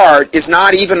regard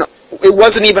it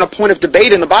wasn't even a point of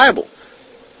debate in the Bible.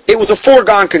 It was a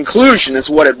foregone conclusion is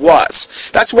what it was.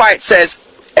 That's why it says,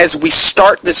 as we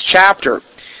start this chapter,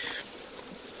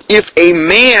 if a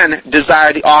man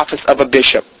desire the office of a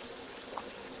bishop.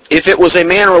 If it was a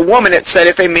man or a woman, it said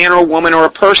if a man or a woman or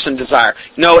a person desire.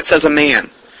 No, it says a man.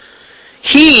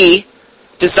 He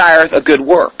desireth a good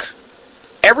work.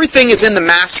 Everything is in the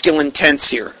masculine tense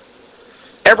here.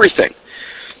 Everything.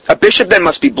 A bishop then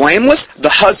must be blameless, the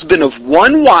husband of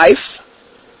one wife,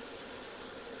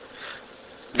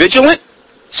 vigilant,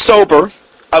 sober,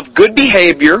 of good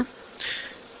behavior,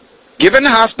 given to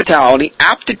hospitality,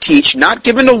 apt to teach, not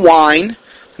given to wine,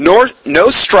 no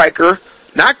striker,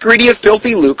 not greedy of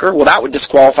filthy lucre. Well, that would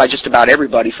disqualify just about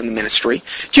everybody from the ministry.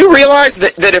 Do you realize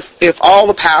that if all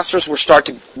the pastors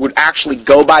would actually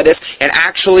go by this, and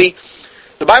actually,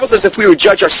 the Bible says if we would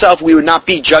judge ourselves, we would not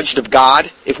be judged of God.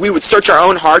 If we would search our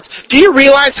own hearts. Do you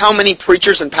realize how many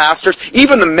preachers and pastors,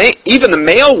 even the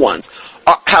male ones,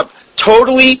 have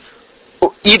totally,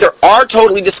 either are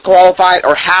totally disqualified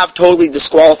or have totally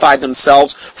disqualified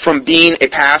themselves from being a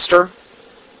pastor?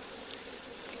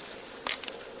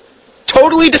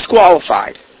 Totally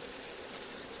disqualified.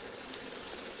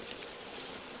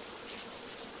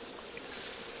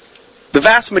 The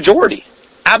vast majority.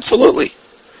 Absolutely.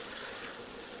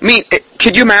 I mean,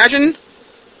 could you imagine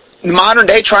in modern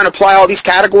day trying to apply all these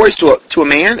categories to a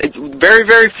man? It's very,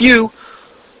 very few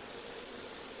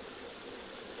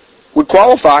would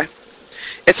qualify.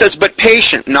 It says, but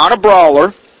patient, not a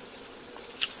brawler,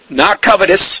 not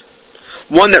covetous,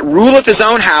 one that ruleth his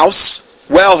own house,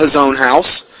 his own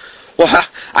house. Well,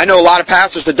 I know a lot of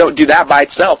pastors that don't do that by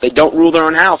itself. They don't rule their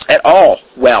own house at all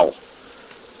well.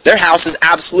 Their house is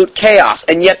absolute chaos,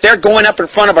 and yet they're going up in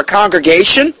front of a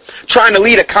congregation, trying to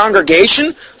lead a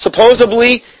congregation,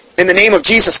 supposedly in the name of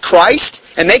Jesus Christ,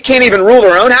 and they can't even rule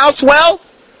their own house well?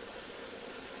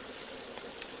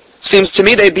 Seems to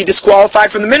me they'd be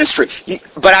disqualified from the ministry.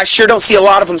 But I sure don't see a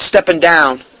lot of them stepping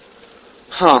down.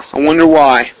 I wonder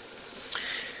why.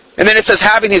 And then it says,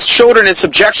 having his children in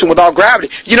subjection with all gravity.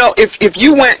 You know, if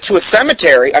you went to a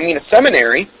seminary,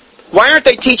 why aren't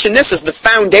they teaching this as the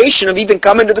foundation of even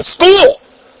coming to the school?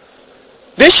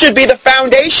 This should be the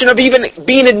foundation of even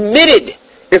being admitted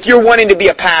if you're wanting to be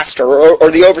a pastor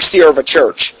or the overseer of a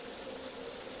church.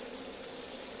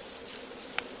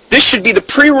 This should be the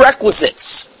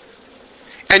prerequisites.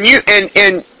 And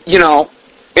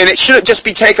it shouldn't just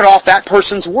be taken off that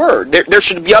person's word. There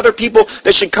should be other people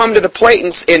that should come to the plate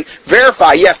and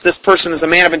verify, yes, this person is a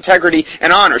man of integrity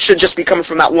and honor. It shouldn't just be coming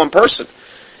from that one person.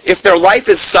 If their life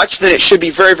is such, then it should be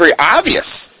very, very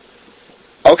obvious.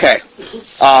 Okay.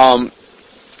 Doug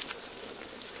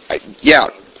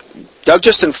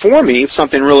just informed me of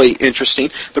something really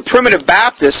interesting. The Primitive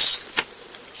Baptists,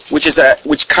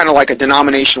 which kind of like a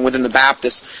denomination within the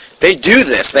Baptists, they do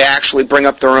this. They actually bring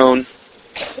up their own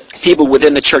people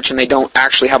within the church, and they don't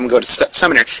actually have them go to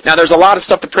seminary. Now, there's a lot of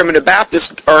stuff the Primitive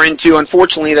Baptists are into,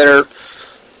 unfortunately, that are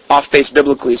off base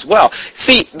biblically as well.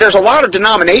 See, there's a lot of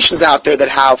denominations out there that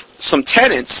have some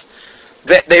tenets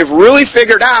that they've really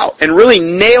figured out and really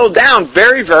nailed down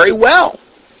very, very well.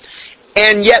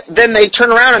 And yet then they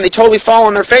turn around and they totally fall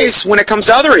on their face when it comes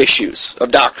to other issues of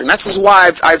doctrine. This is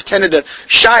why I've tended to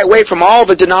shy away from all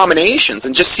the denominations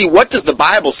and just see what does the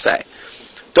Bible say.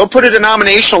 Don't put a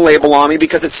denominational label on me,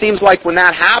 because it seems like when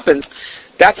that happens,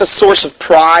 that's a source of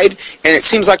pride, and it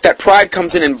seems like that pride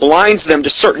comes in and blinds them to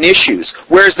certain issues.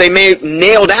 Whereas they may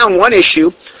nail down one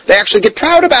issue, they actually get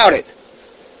proud about it.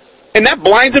 And that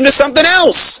blinds them to something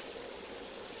else.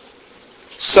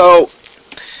 So,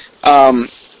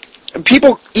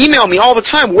 people email me all the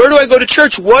time, where do I go to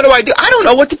church? What do I do? I don't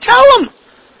know what to tell them.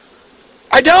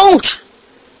 I don't.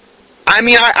 I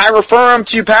mean, I refer them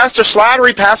to Pastor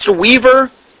Slattery, Pastor Weaver,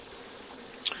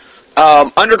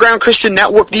 Underground Christian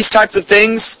Network, these types of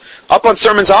things, up on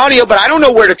Sermons Audio, but I don't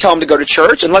know where to tell them to go to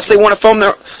church unless they want to form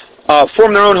their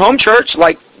own home church,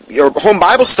 like your home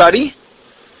Bible study.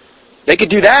 They could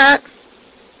do that.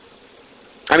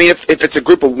 I mean, if it's a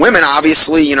group of women,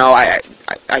 obviously, and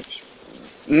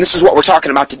this is what we're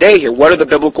talking about today here. What are the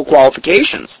biblical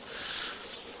qualifications?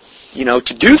 To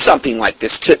do something like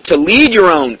this, to lead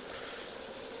your own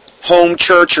home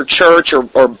church or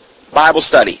Bible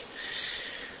study.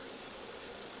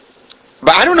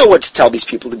 But I don't know what to tell these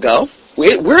people to go.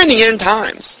 We're in the end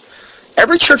times.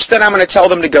 Every church that I'm going to tell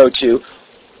them to go to,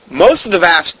 most of the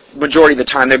vast majority of the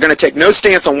time, they're going to take no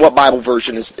stance on what Bible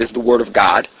version is the Word of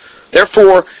God.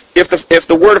 Therefore, if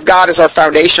the Word of God is our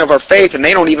foundation of our faith and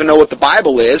they don't even know what the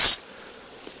Bible is,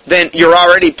 then you're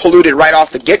already polluted right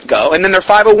off the get-go. And then they're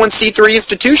 501c3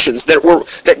 institutions that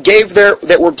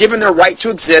were given their right to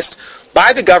exist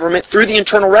by the government through the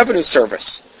Internal Revenue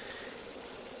Service.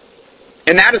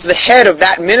 And that is the head of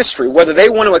that ministry, whether they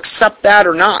want to accept that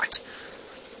or not.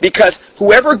 Because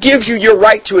whoever gives you your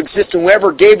right to exist and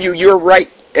whoever gave you your right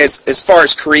as far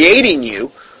as creating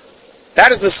you,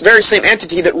 that is this very same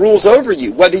entity that rules over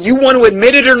you, whether you want to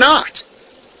admit it or not.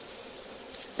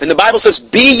 And the Bible says,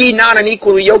 "Be ye not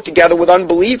unequally yoked together with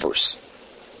unbelievers.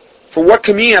 For what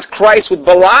communion hath Christ with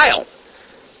Belial?"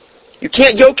 You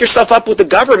can't yoke yourself up with the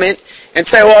government and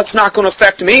say, "Well, it's not going to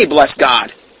affect me, bless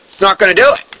God. It's not going to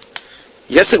do it."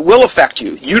 Yes, it will affect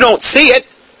you. You don't see it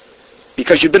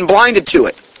because you've been blinded to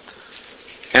it.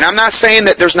 And I'm not saying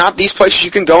that there's not these places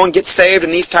you can go and get saved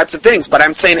and these types of things, but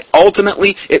I'm saying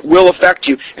ultimately it will affect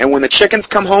you. And when the chickens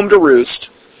come home to roost,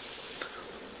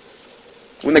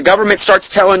 when the government starts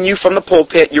telling you from the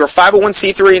pulpit, you're a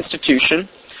 501c3 institution,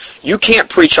 you can't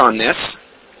preach on this,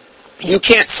 you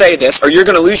can't say this, or you're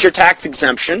going to lose your tax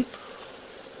exemption,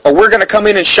 or we're going to come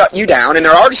in and shut you down, and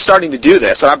they're already starting to do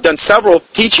this, and I've done several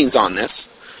teachings on this.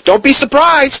 Don't be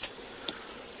surprised.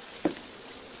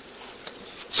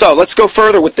 So, let's go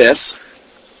further with this.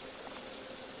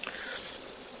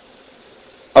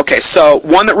 Okay, so,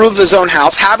 one that ruleth his own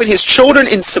house, having his children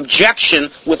in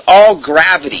subjection with all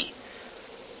gravity.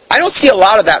 I don't see a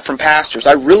lot of that from pastors.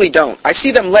 I really don't. I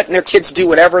see them letting their kids do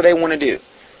whatever they want to do.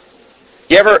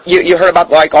 You heard about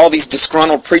like all these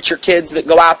disgruntled preacher kids that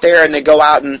go out there and they go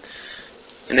out and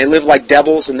they live like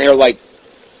devils and they're like,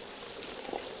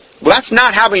 well, that's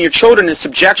not having your children in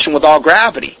subjection with all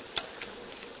gravity.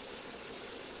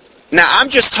 Now, I'm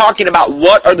just talking about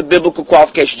what are the biblical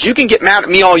qualifications. You can get mad at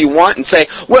me all you want and say,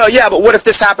 well, yeah, but what if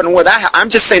this happened and where that happened? I'm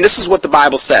just saying this is what the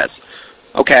Bible says.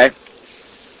 Okay?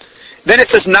 Then it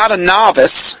says, not a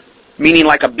novice, meaning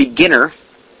like a beginner,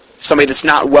 somebody that's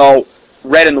not well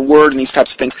read in the Word and these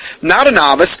types of things. Not a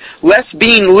novice, lest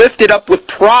being lifted up with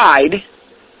pride,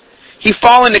 he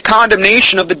fall into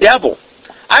condemnation of the devil.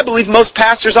 I believe most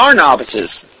pastors are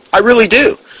novices. I really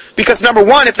do. Because number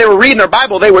one, if they were reading their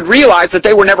Bible, they would realize that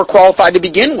they were never qualified to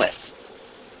begin with.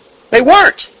 They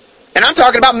weren't. And I'm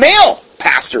talking about male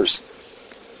pastors.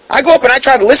 I go up and I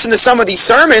try to listen to some of these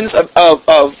sermons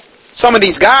of some of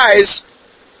these guys,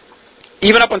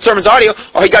 even up on Sermons Audio.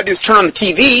 All you got to do is turn on the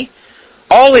TV.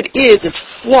 All it is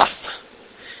fluff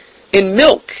and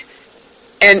milk.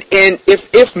 And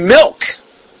if milk,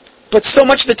 but so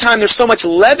much of the time there's so much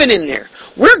leaven in there.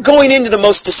 We're going into the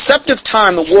most deceptive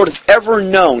time the world has ever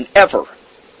known, ever.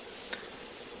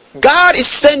 God is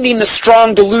sending the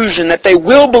strong delusion that they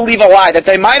will believe a lie, that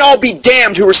they might all be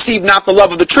damned who receive not the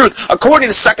love of the truth, according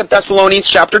to 2 Thessalonians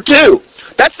chapter 2.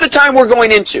 That's the time we're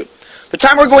going into. The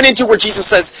time we're going into where Jesus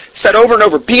said over and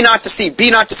over, be not deceived,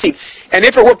 be not deceived. And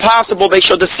if it were possible, they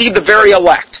shall deceive the very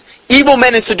elect. Evil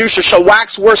men and seducers shall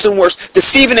wax worse and worse,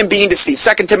 deceiving and being deceived.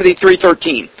 2 Timothy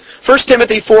 3:13. 1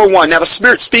 Timothy 4:1. Now the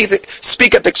Spirit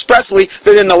speaketh expressly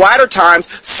that in the latter times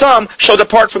some shall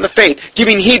depart from the faith,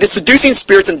 giving heed to seducing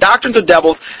spirits and doctrines of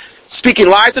devils, speaking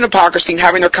lies and hypocrisy, and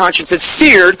having their consciences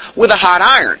seared with a hot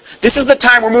iron. This is the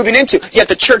time we're moving into, yet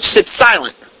the church sits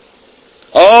silent.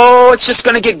 Oh, it's just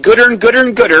going to get gooder and gooder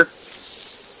and gooder.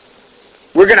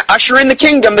 We're going to usher in the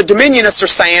kingdom, the dominionists are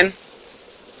saying.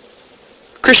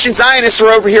 Christian Zionists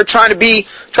are over here trying to be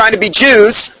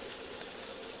Jews.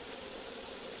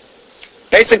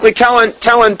 Basically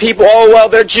telling people, oh, well,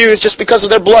 they're Jews just because of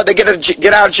their blood. They get a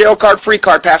get out of jail card, free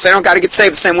card pass. They don't got to get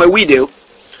saved the same way we do.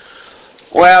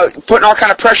 Well, putting all kind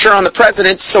of pressure on the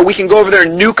president so we can go over there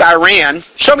and nuke Iran.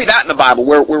 Show me that in the Bible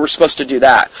where we're supposed to do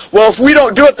that. Well, if we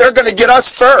don't do it, they're going to get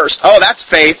us first. Oh, that's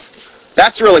faith.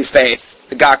 That's really faith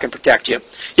that God can protect you.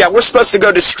 Yeah, we're supposed to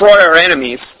go destroy our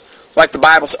enemies like the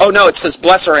Bible says. Oh, no, it says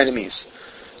bless our enemies.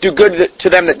 Do good to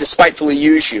them that despitefully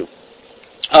use you.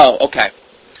 Oh, okay.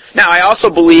 Now, I also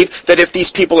believe that if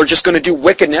these people are just going to do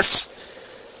wickedness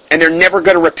and they're never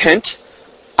going to repent,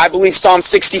 I believe Psalm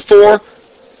 64,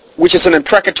 which is an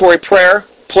imprecatory prayer,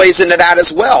 plays into that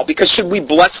as well. Because should we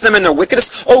bless them in their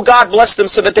wickedness? Oh, God bless them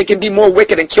so that they can be more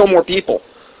wicked and kill more people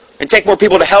and take more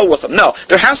people to hell with them. No,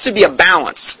 there has to be a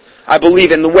balance, I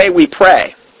believe, in the way we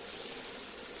pray.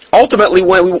 Ultimately,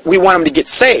 when we want them to get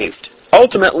saved,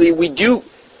 ultimately we do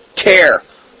care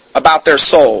about their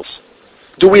souls.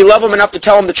 Do we love them enough to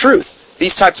tell them the truth?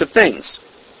 These types of things.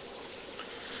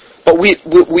 But we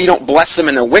don't bless them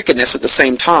in their wickedness at the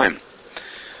same time.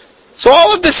 So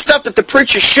all of this stuff that the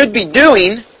preacher should be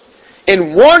doing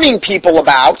and warning people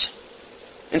about,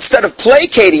 instead of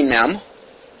placating them,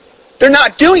 they're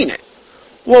not doing it.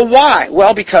 Well, why?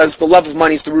 Well, because the love of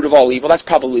money is the root of all evil. That's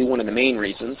probably one of the main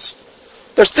reasons.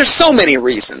 There's so many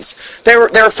reasons. They're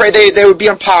afraid they would be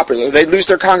unpopular. They'd lose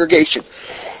their congregation.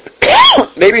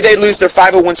 Maybe they'd lose their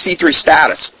 501c3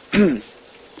 status.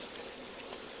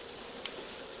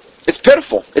 It's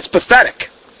pitiful. It's pathetic.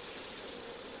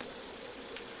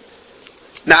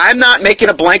 Now, I'm not making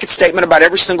a blanket statement about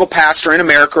every single pastor in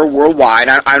America or worldwide.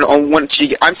 I don't want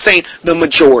you. I'm saying the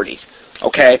majority.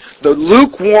 Okay? The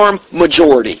lukewarm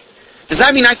majority. Does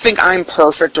that mean I think I'm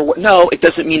perfect or what? No, it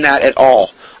doesn't mean that at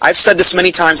all. I've said this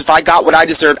many times. If I got what I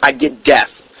deserved, I'd get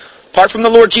death. Apart from the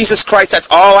Lord Jesus Christ, that's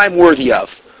all I'm worthy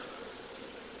of.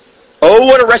 Oh,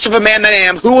 what a wretch of a man that I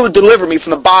am. Who will deliver me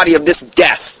from the body of this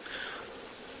death?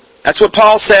 That's what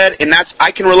Paul said, and I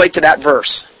can relate to that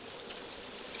verse.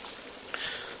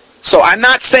 So I'm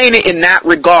not saying it in that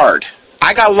regard.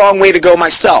 I got a long way to go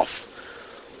myself.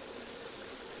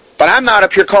 But I'm not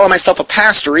up here calling myself a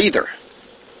pastor either.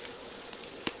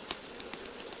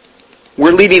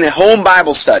 We're leading a home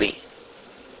Bible study.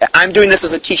 I'm doing this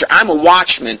as a teacher. I'm a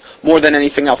watchman more than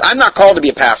anything else. I'm not called to be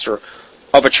a pastor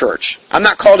of a church. I'm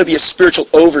not called to be a spiritual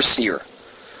overseer.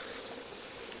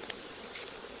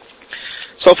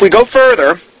 So if we go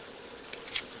further,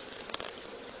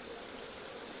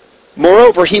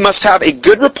 moreover, he must have a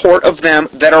good report of them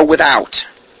that are without,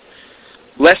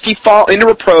 lest he fall into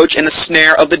reproach and the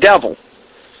snare of the devil.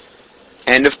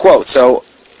 End of quote. So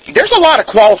there's a lot of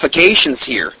qualifications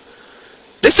here.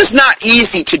 This is not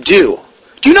easy to do.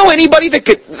 Do you know anybody that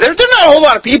could... There are not a whole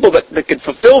lot of people that could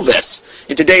fulfill this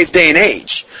in today's day and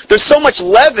age. There's so much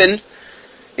leaven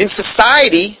in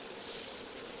society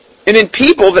and in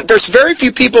people that there's very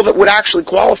few people that would actually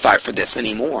qualify for this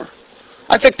anymore.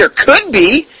 I think there could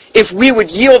be if we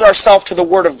would yield ourselves to the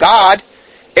Word of God,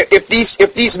 if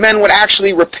these men would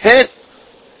actually repent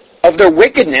of their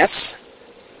wickedness.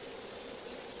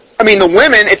 I mean, the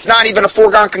women, it's not even a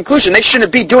foregone conclusion. They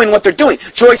shouldn't be doing what they're doing.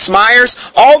 Joyce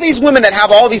Myers, all these women that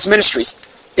have all these ministries,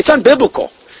 it's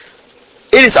unbiblical.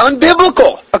 It is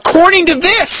unbiblical. According to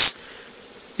this,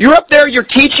 you're up there, you're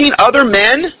teaching other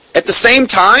men at the same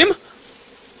time?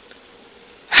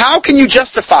 How can you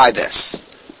justify this?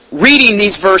 Reading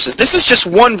these verses. This is just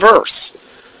one verse.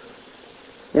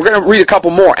 We're going to read a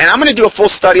couple more. And I'm going to do a full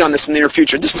study on this in the near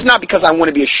future. This is not because I want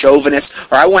to be a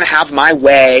chauvinist or I want to have my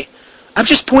way. I'm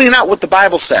just pointing out what the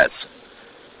Bible says.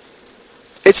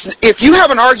 If you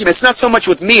have an argument, it's not so much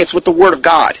with me, it's with the Word of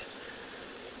God.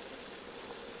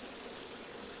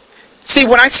 See,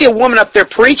 when I see a woman up there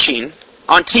preaching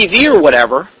on TV or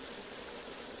whatever,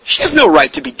 she has no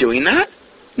right to be doing that.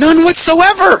 None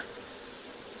whatsoever.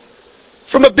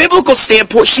 From a biblical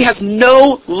standpoint, she has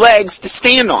no legs to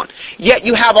stand on. Yet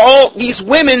you have all these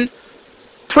women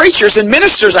preachers and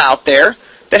ministers out there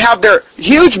that have their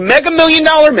huge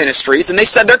mega-million-dollar ministries, and they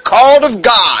said they're called of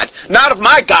God, not of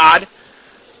my God.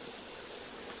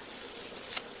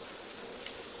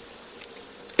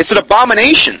 It's an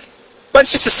abomination, but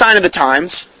it's just a sign of the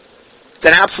times. It's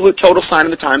an absolute total sign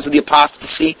of the times of the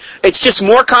apostasy. It's just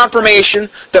more confirmation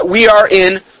that we are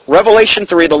in Revelation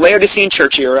 3, the Laodicean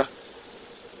church era,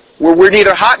 where we're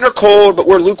neither hot nor cold, but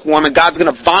we're lukewarm, and God's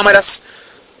going to vomit us.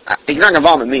 He's not going to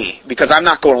vomit me, because I'm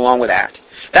not going along with that.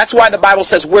 That's why the Bible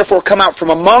says, wherefore come out from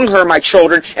among her, my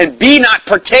children, and be not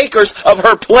partakers of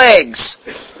her plagues.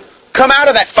 Come out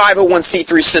of that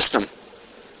 501c3 system.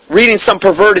 Reading some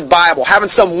perverted Bible, having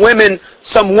some woman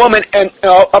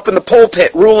up in the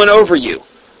pulpit ruling over you,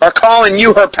 or calling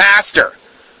you her pastor.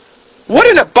 What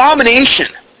an abomination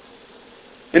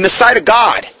in the sight of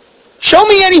God. Show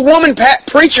me any woman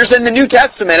preachers in the New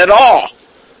Testament at all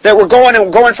that were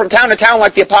going from town to town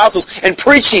like the apostles and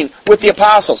preaching with the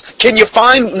apostles. Can you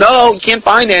find? No, you can't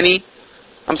find any.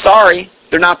 I'm sorry,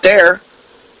 they're not there.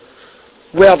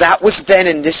 Well, that was then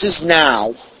and this is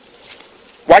now.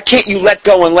 Why can't you let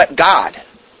go and let God?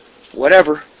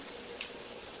 Whatever.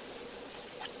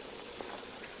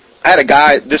 I had a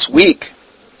guy this week.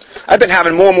 I've been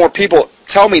having more and more people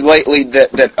tell me lately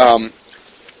that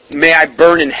may I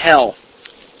burn in hell.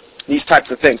 These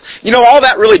types of things. You know, all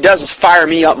that really does is fire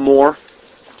me up more.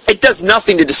 It does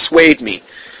nothing to dissuade me.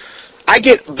 I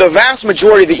get the vast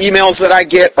majority of the emails that I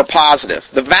get are positive.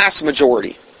 The vast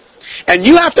majority. And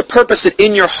you have to purpose it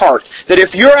in your heart that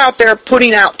if you're out there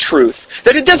putting out truth,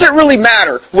 that it doesn't really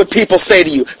matter what people say to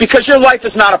you, because your life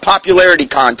is not a popularity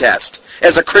contest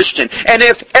as a Christian. And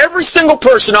if every single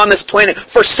person on this planet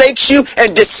forsakes you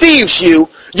and deceives you,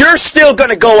 you're still going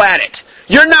to go at it.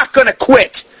 You're not going to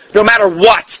quit, no matter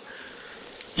what.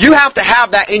 You have to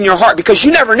have that in your heart, because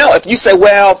you never know. If you say,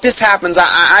 well, if this happens,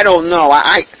 I don't know.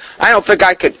 I don't think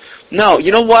I could. No,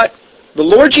 you know what? The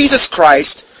Lord Jesus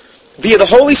Christ via the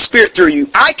Holy Spirit through you.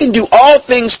 I can do all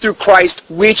things through Christ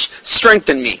which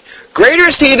strengthen me. Greater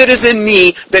is he that is in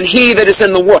me than he that is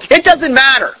in the world. It doesn't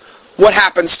matter what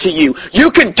happens to you.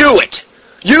 You can do it.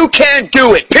 You can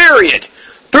do it, period.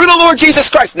 Through the Lord Jesus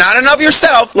Christ. Not in of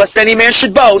yourself, lest any man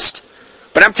should boast.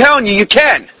 But I'm telling you, you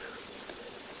can.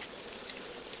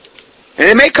 And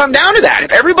it may come down to that.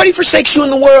 If everybody forsakes you in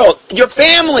the world, your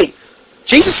family.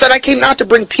 Jesus said, I came not to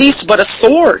bring peace, but a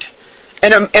sword.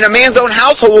 And a man's own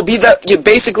household will be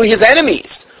basically his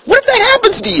enemies. What if that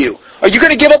happens to you? Are you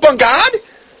going to give up on God?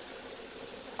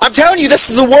 I'm telling you, this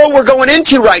is the world we're going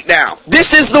into right now.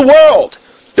 This is the world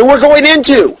that we're going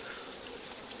into.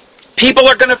 People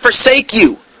are going to forsake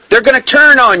you. They're going to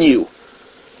turn on you.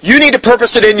 You need to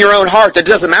purpose it in your own heart. That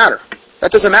doesn't matter.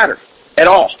 That doesn't matter at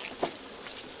all.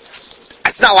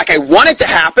 It's not like I want it to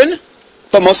happen,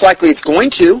 but most likely it's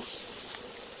going to.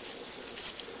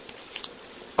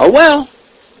 Oh well.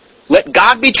 Let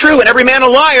God be true and every man a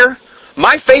liar.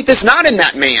 My faith is not in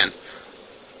that man.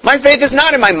 My faith is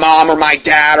not in my mom or my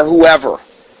dad or whoever.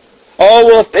 Oh,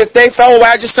 well, if they fell away,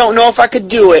 I just don't know if I could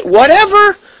do it.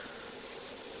 Whatever.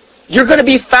 You're going to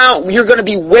be found. You're going to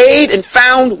be weighed and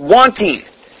found wanting.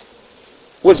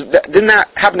 Didn't that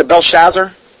happen to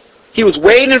Belshazzar? He was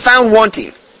weighed and found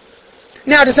wanting.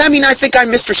 Now, does that mean I think I'm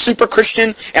Mr. Super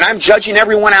Christian and I'm judging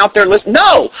everyone out there listening?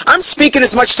 No! I'm speaking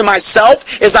as much to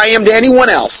myself as I am to anyone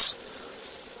else.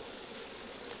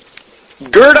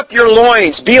 Gird up your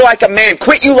loins. Be like a man.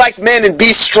 Quit you like men and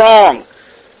be strong.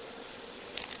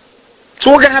 That's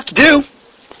what we're going to have to do.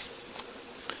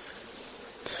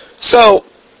 So,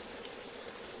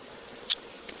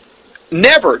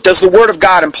 never does the Word of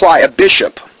God imply a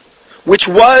bishop, which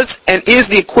was and is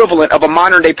the equivalent of a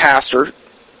modern-day pastor.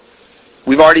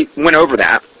 We've already went over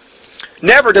that.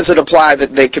 Never does it imply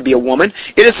that they could be a woman.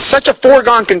 It is such a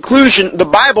foregone conclusion, the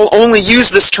Bible only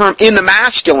used this term in the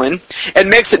masculine and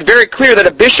makes it very clear that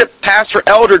a bishop, pastor,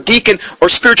 elder, deacon, or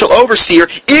spiritual overseer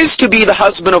is to be the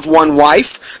husband of one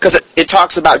wife, because it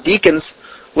talks about deacons,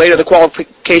 later the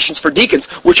qualifications for deacons,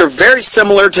 which are very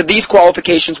similar to these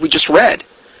qualifications we just read.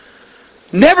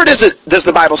 Never does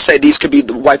the Bible say these could be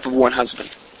the wife of one husband.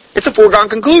 It's a foregone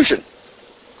conclusion.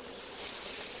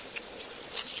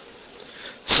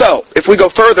 So, if we go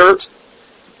further,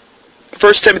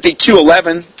 1 Timothy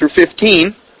 2:11 through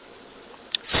 15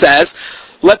 says,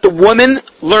 let the woman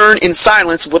learn in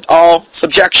silence with all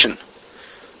subjection.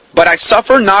 But I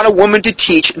suffer not a woman to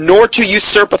teach, nor to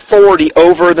usurp authority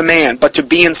over the man, but to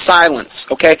be in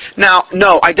silence. Okay? Now,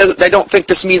 no, I don't think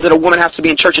this means that a woman has to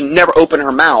be in church and never open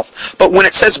her mouth. But when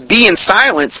it says be in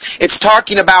silence, it's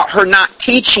talking about her not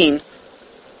teaching,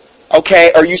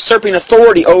 okay, or usurping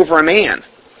authority over a man.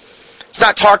 It's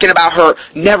not talking about her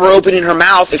never opening her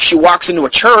mouth if she walks into a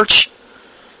church.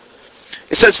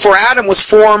 It says, for Adam was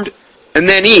formed, and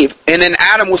then Eve. And then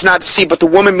Adam was not deceived, but the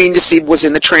woman being deceived was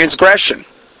in the transgression.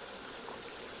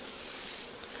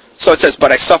 So it says,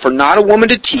 but I suffer not a woman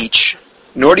to teach,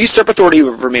 nor to usurp authority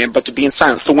over a man, but to be in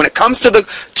silence. So when it comes to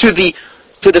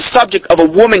the subject of a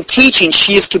woman teaching,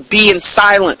 she is to be in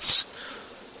silence.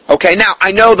 Okay, now,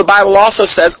 I know the Bible also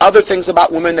says other things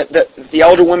about women, that the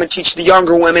elder women teach the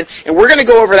younger women, and we're going to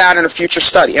go over that in a future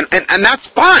study, and that's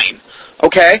fine,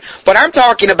 okay? But I'm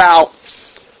talking about,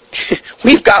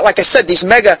 we've got, like I said, these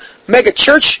mega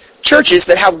churches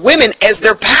that have women as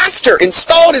their pastor,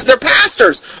 installed as their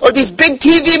pastors, or these big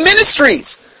TV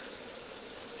ministries.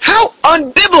 How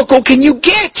unbiblical can you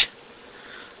get?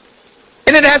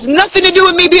 And it has nothing to do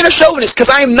with me being a chauvinist, because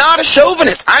I am not a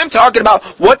chauvinist. I am talking about,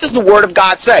 what does the Word of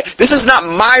God say? This is not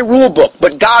my rule book,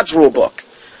 but God's rule book.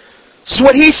 This is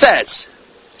what He says.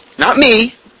 Not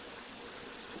me.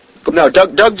 No,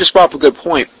 Doug just brought up a good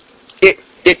point.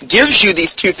 It gives you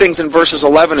these two things in verses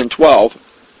 11 and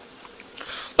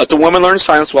 12. Let the woman learn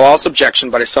silence while all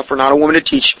subjection, but I suffer not a woman to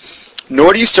teach,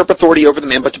 nor to usurp authority over the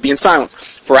man, but to be in silence.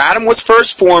 For Adam was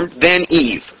first formed, then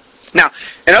Eve. Now,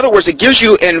 in other words, it gives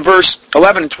you in verse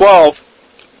 11 and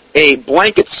 12 a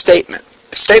blanket statement,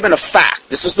 a statement of fact.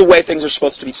 This is the way things are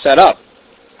supposed to be set up.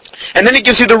 And then it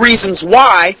gives you the reasons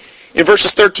why in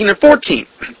verses 13 and 14.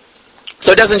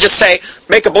 So it doesn't just say,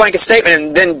 make a blanket statement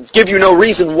and then give you no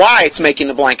reason why it's making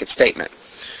the blanket statement.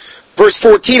 Verse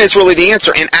 14 is really the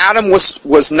answer. And Adam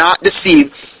was not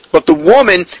deceived, but the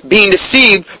woman being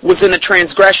deceived was in the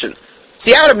transgression.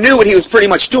 See, Adam knew what he was pretty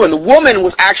much doing. The woman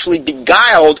was actually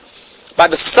beguiled by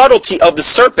the subtlety of the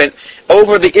serpent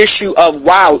over the issue of,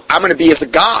 wow, I'm going to be as a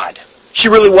god. She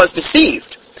really was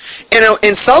deceived. And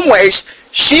in some ways,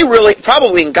 she really,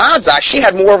 probably in God's eyes, she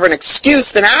had more of an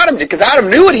excuse than Adam did, because Adam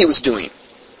knew what he was doing.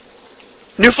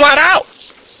 Knew flat out.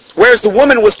 Whereas the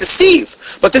woman was deceived.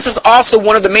 But this is also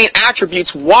one of the main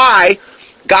attributes why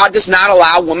God does not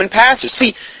allow women pastors.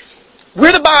 See,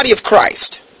 we're the body of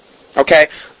Christ. Okay?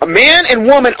 A man and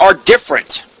woman are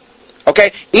different.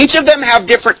 Okay? Each of them have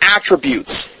different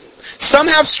attributes. Some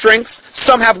have strengths,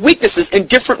 some have weaknesses in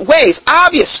different ways,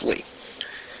 obviously.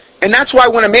 And that's why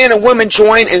when a man and woman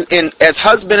join in as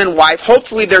husband and wife,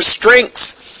 hopefully their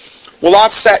strengths will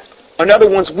offset another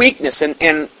one's weakness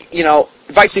and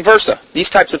vice versa.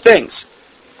 These types of things.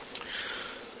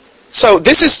 So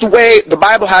this is the way the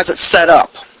Bible has it set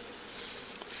up.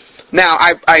 Now,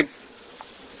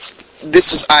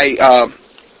 this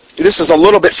is a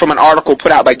little bit from an article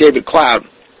put out by David Cloud.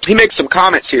 He makes some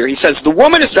comments here. He says, the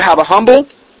woman is to have a humble,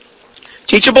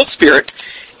 teachable spirit,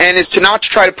 and is to not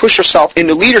try to push herself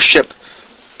into leadership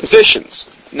positions.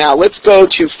 Now, let's go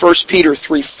to 1 Peter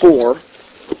 3:4.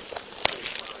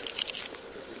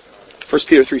 1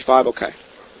 Peter 3:5, okay.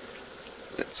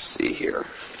 Let's see here.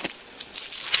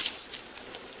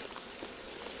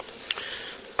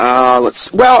 Let's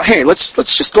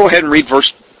just go ahead and read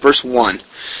verse 1.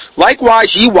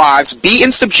 Likewise, ye wives, be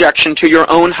in subjection to your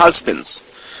own husbands.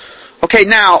 Okay,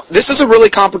 now, this is a really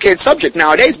complicated subject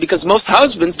nowadays because most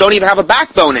husbands don't even have a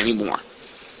backbone anymore.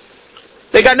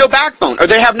 They got no backbone, or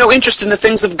they have no interest in the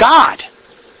things of God.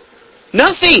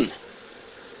 Nothing.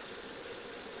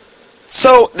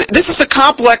 So, this is a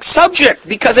complex subject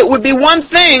because it would be one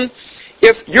thing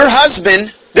if your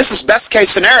husband, this is best case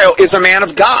scenario, is a man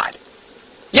of God.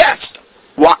 Yes.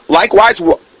 Likewise,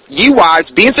 ye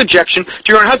wives, be in subjection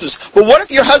to your own husbands. But what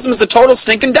if your husband is a total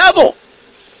stinking devil?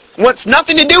 Wants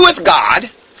nothing to do with God,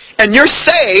 and you're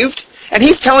saved, and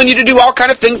he's telling you to do all kind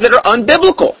of things that are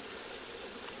unbiblical.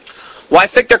 Well, I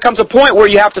think there comes a point where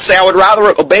you have to say, I would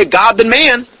rather obey God than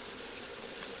man.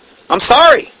 I'm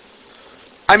sorry.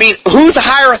 I mean, who's a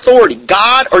higher authority,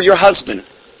 God or your husband?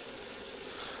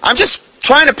 I'm just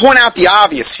trying to point out the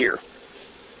obvious here.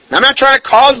 I'm not trying to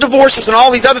cause divorces and all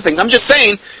these other things. I'm just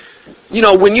saying,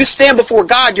 when you stand before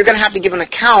God, you're going to have to give an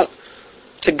account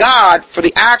to God for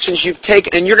the actions you've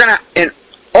taken, and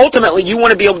ultimately you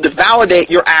want to be able to validate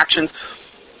your actions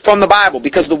from the Bible,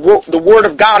 because the Word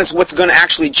of God is what's going to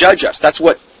actually judge us. That's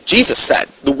what Jesus said.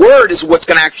 The Word is what's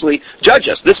going to actually judge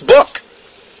us. This book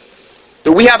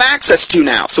that we have access to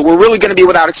now, so we're really going to be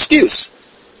without excuse.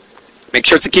 Make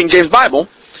sure it's a King James Bible.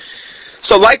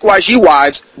 So likewise, ye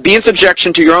wives, be in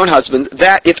subjection to your own husbands,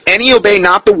 that if any obey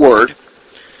not the Word,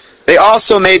 they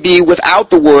also may be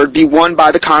without the Word, be won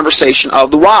by the conversation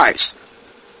of the wives.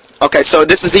 Okay, so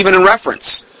this is even in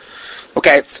reference.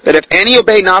 Okay, that if any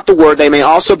obey not the Word, they may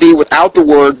also be without the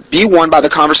Word, be won by the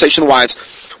conversation of the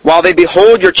wives, while they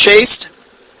behold your chaste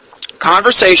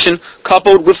conversation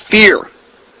coupled with fear.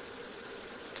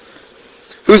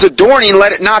 Whose adorning,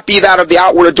 let it not be that of the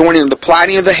outward adorning of the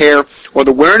plaiting of the hair, or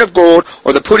the wearing of gold,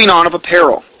 or the putting on of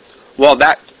apparel. Well,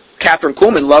 that Catherine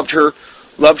Kuhlman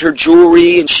loved her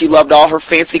jewelry, and she loved all her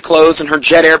fancy clothes and her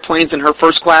jet airplanes and her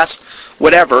first class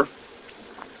whatever.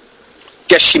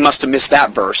 Guess she must have missed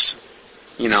that verse,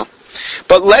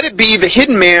 But let it be the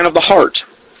hidden man of the heart,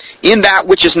 in that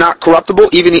which is not corruptible,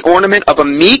 even the ornament of a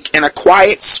meek and a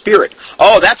quiet spirit.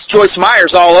 Oh, that's Joyce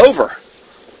Myers all over.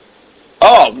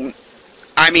 Oh,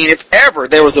 I mean, if ever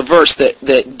there was a verse that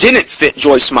didn't fit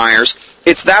Joyce Myers,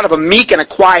 it's that of a meek and a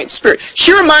quiet spirit.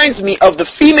 She reminds me of the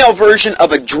female version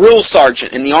of a drill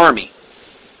sergeant in the Army.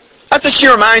 That's what she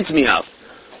reminds me of.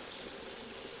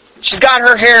 She's got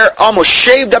her hair almost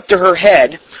shaved up to her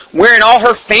head, wearing all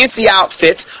her fancy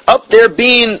outfits, up there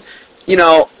being,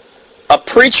 a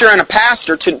preacher and a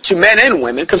pastor to men and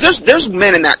women, because there's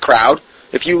men in that crowd,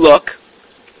 if you look.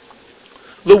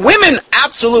 The women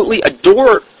absolutely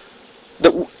adore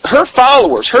her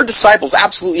followers, her disciples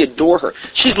absolutely adore her.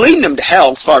 She's leading them to hell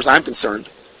as far as I'm concerned.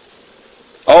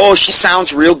 Oh, she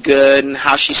sounds real good, and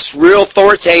how she's real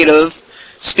authoritative,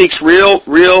 speaks real,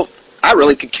 I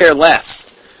really could care less.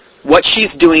 What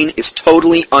she's doing is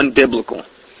totally unbiblical.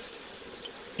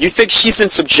 You think she's in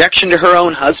subjection to her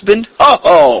own husband?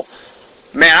 Oh,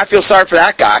 man, I feel sorry for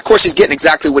that guy. Of course, he's getting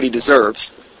exactly what he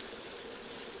deserves.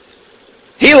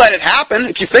 He let it happen,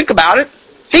 if you think about it.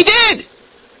 He did.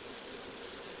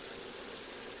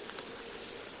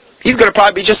 He's going to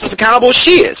probably be just as accountable as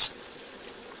she is.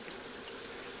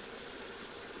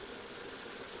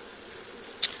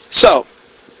 So,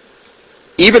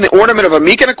 even the ornament of a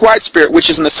meek and a quiet spirit, which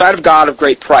is in the sight of God of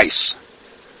great price.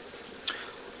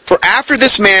 For after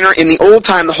this manner in the old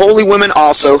time the holy women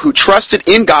also, who trusted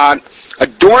in God,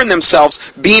 adorned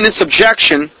themselves, being in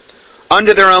subjection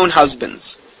unto their own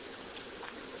husbands.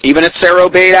 Even as Sarah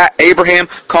obeyed Abraham,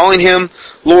 calling him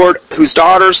Lord, whose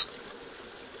daughters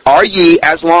are ye,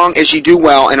 as long as ye do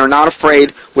well, and are not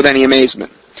afraid with any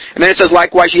amazement. And then it says,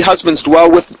 likewise, ye husbands,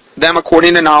 dwell with them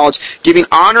according to knowledge, giving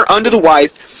honor unto the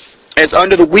wife as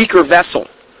unto the weaker vessel.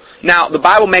 Now, the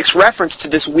Bible makes reference to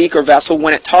this weaker vessel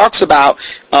when it talks about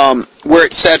where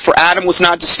it said, for Adam was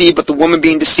not deceived, but the woman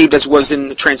being deceived as was in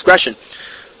the transgression.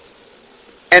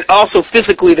 And also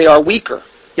physically they are weaker.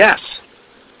 Yes.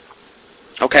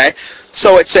 Okay?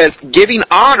 So it says, giving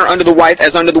honor unto the wife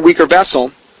as unto the weaker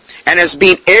vessel, and as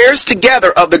being heirs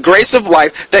together of the grace of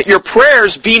life, that your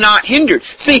prayers be not hindered.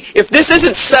 See, if this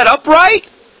isn't set up right,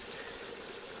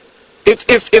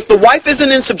 if the wife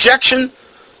isn't in subjection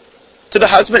to the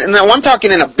husband, and now I'm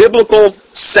talking in a biblical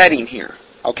setting here,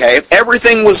 okay? If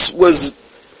everything was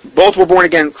both were born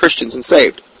again Christians and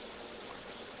saved.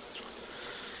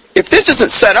 If this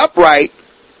isn't set up right,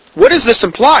 what does this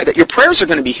imply? That your prayers are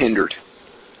going to be hindered.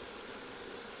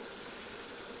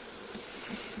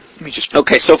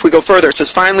 Okay, so if we go further, it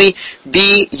says, finally,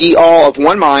 be ye all of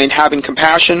one mind, having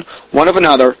compassion one of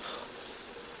another,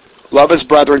 love as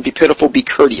brethren, be pitiful, be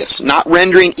courteous, not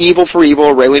rendering evil for evil,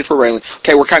 or railing for railing.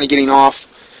 Okay, we're kind of getting off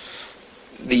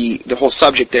the whole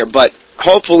subject there, but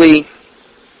hopefully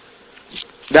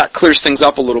that clears things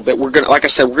up a little bit. We're going to, like I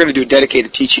said, we're going to do a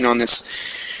dedicated teaching on this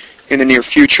in the near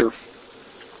future.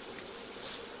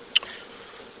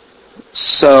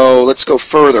 So let's go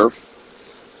further.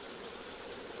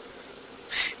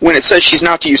 When it says she's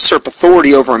not to usurp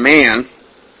authority over a man,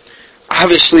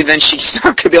 obviously then she's not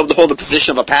going to be able to hold the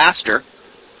position of a pastor.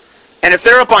 And if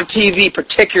they're up on TV,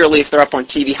 particularly if they're up on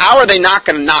TV, how are they not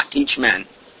going to not teach men?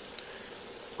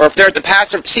 Or if they're at the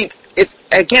pastor, see, it's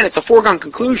a foregone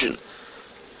conclusion.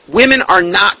 Women are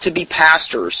not to be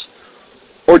pastors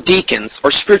or deacons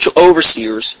or spiritual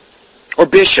overseers or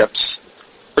bishops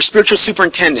or spiritual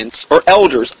superintendents or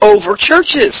elders over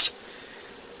churches.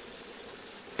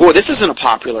 Boy, this isn't a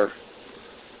popular,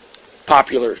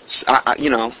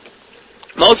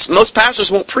 most pastors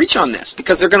won't preach on this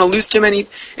because they're going to lose too many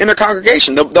in their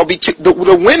congregation. They'll be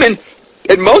the women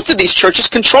in most of these churches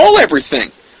control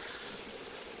everything.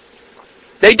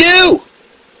 They do.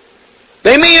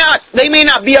 They may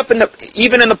not be up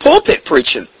even in the pulpit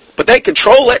preaching, but they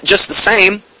control it just the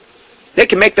same. They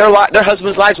can make their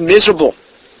husbands' lives miserable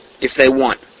if they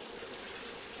want.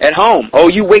 At home, oh,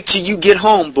 you wait till you get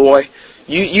home, boy.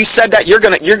 You said that you're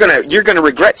gonna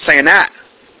regret saying that,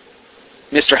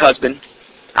 Mr. Husband.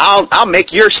 I'll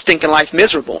make your stinking life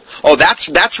miserable. Oh,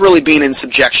 that's really being in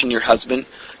subjection to your husband.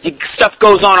 Stuff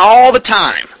goes on all the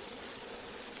time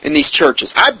in these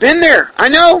churches. I've been there. I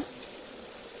know.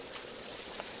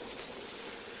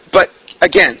 But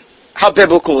again, how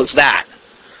biblical is that?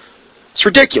 It's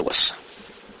ridiculous.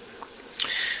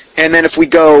 And then if we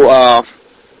go a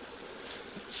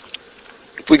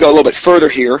little bit further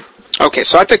here. Okay,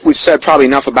 so I think we've said probably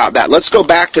enough about that. Let's go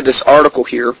back to this article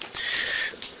here.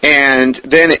 And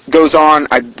then it goes on.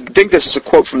 I think this is a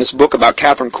quote from this book about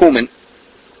Kathryn Kuhlman.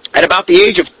 At about the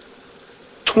age of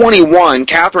 21,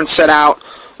 Kathryn set out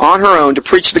on her own to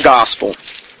preach the gospel.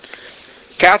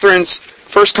 Kathryn's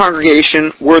first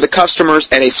congregation were the customers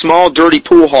at a small, dirty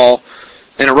pool hall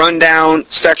in a rundown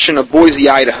section of Boise,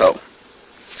 Idaho.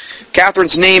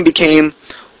 Kathryn's name became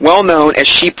well known as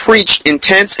she preached in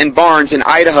tents and barns in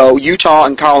Idaho, Utah,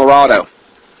 and Colorado.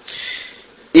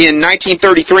 In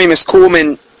 1933, Miss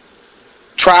Kuhlman's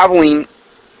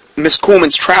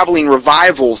traveling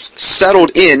revivals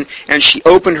settled in, and she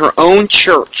opened her own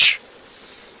church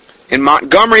in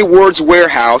Montgomery Ward's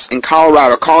warehouse in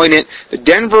Colorado, calling it the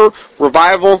Denver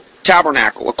Revival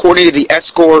Tabernacle, according to the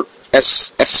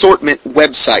Assortment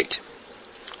website.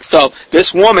 So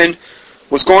this woman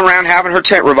was going around having her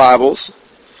tent revivals,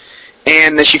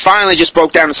 and then she finally just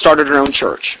broke down and started her own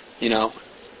church, the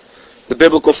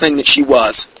biblical thing that she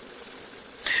was.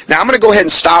 Now I'm going to go ahead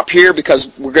and stop here because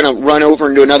we're going to run over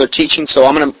into another teaching, so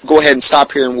I'm going to go ahead and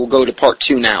stop here and we'll go to part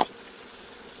 2 now.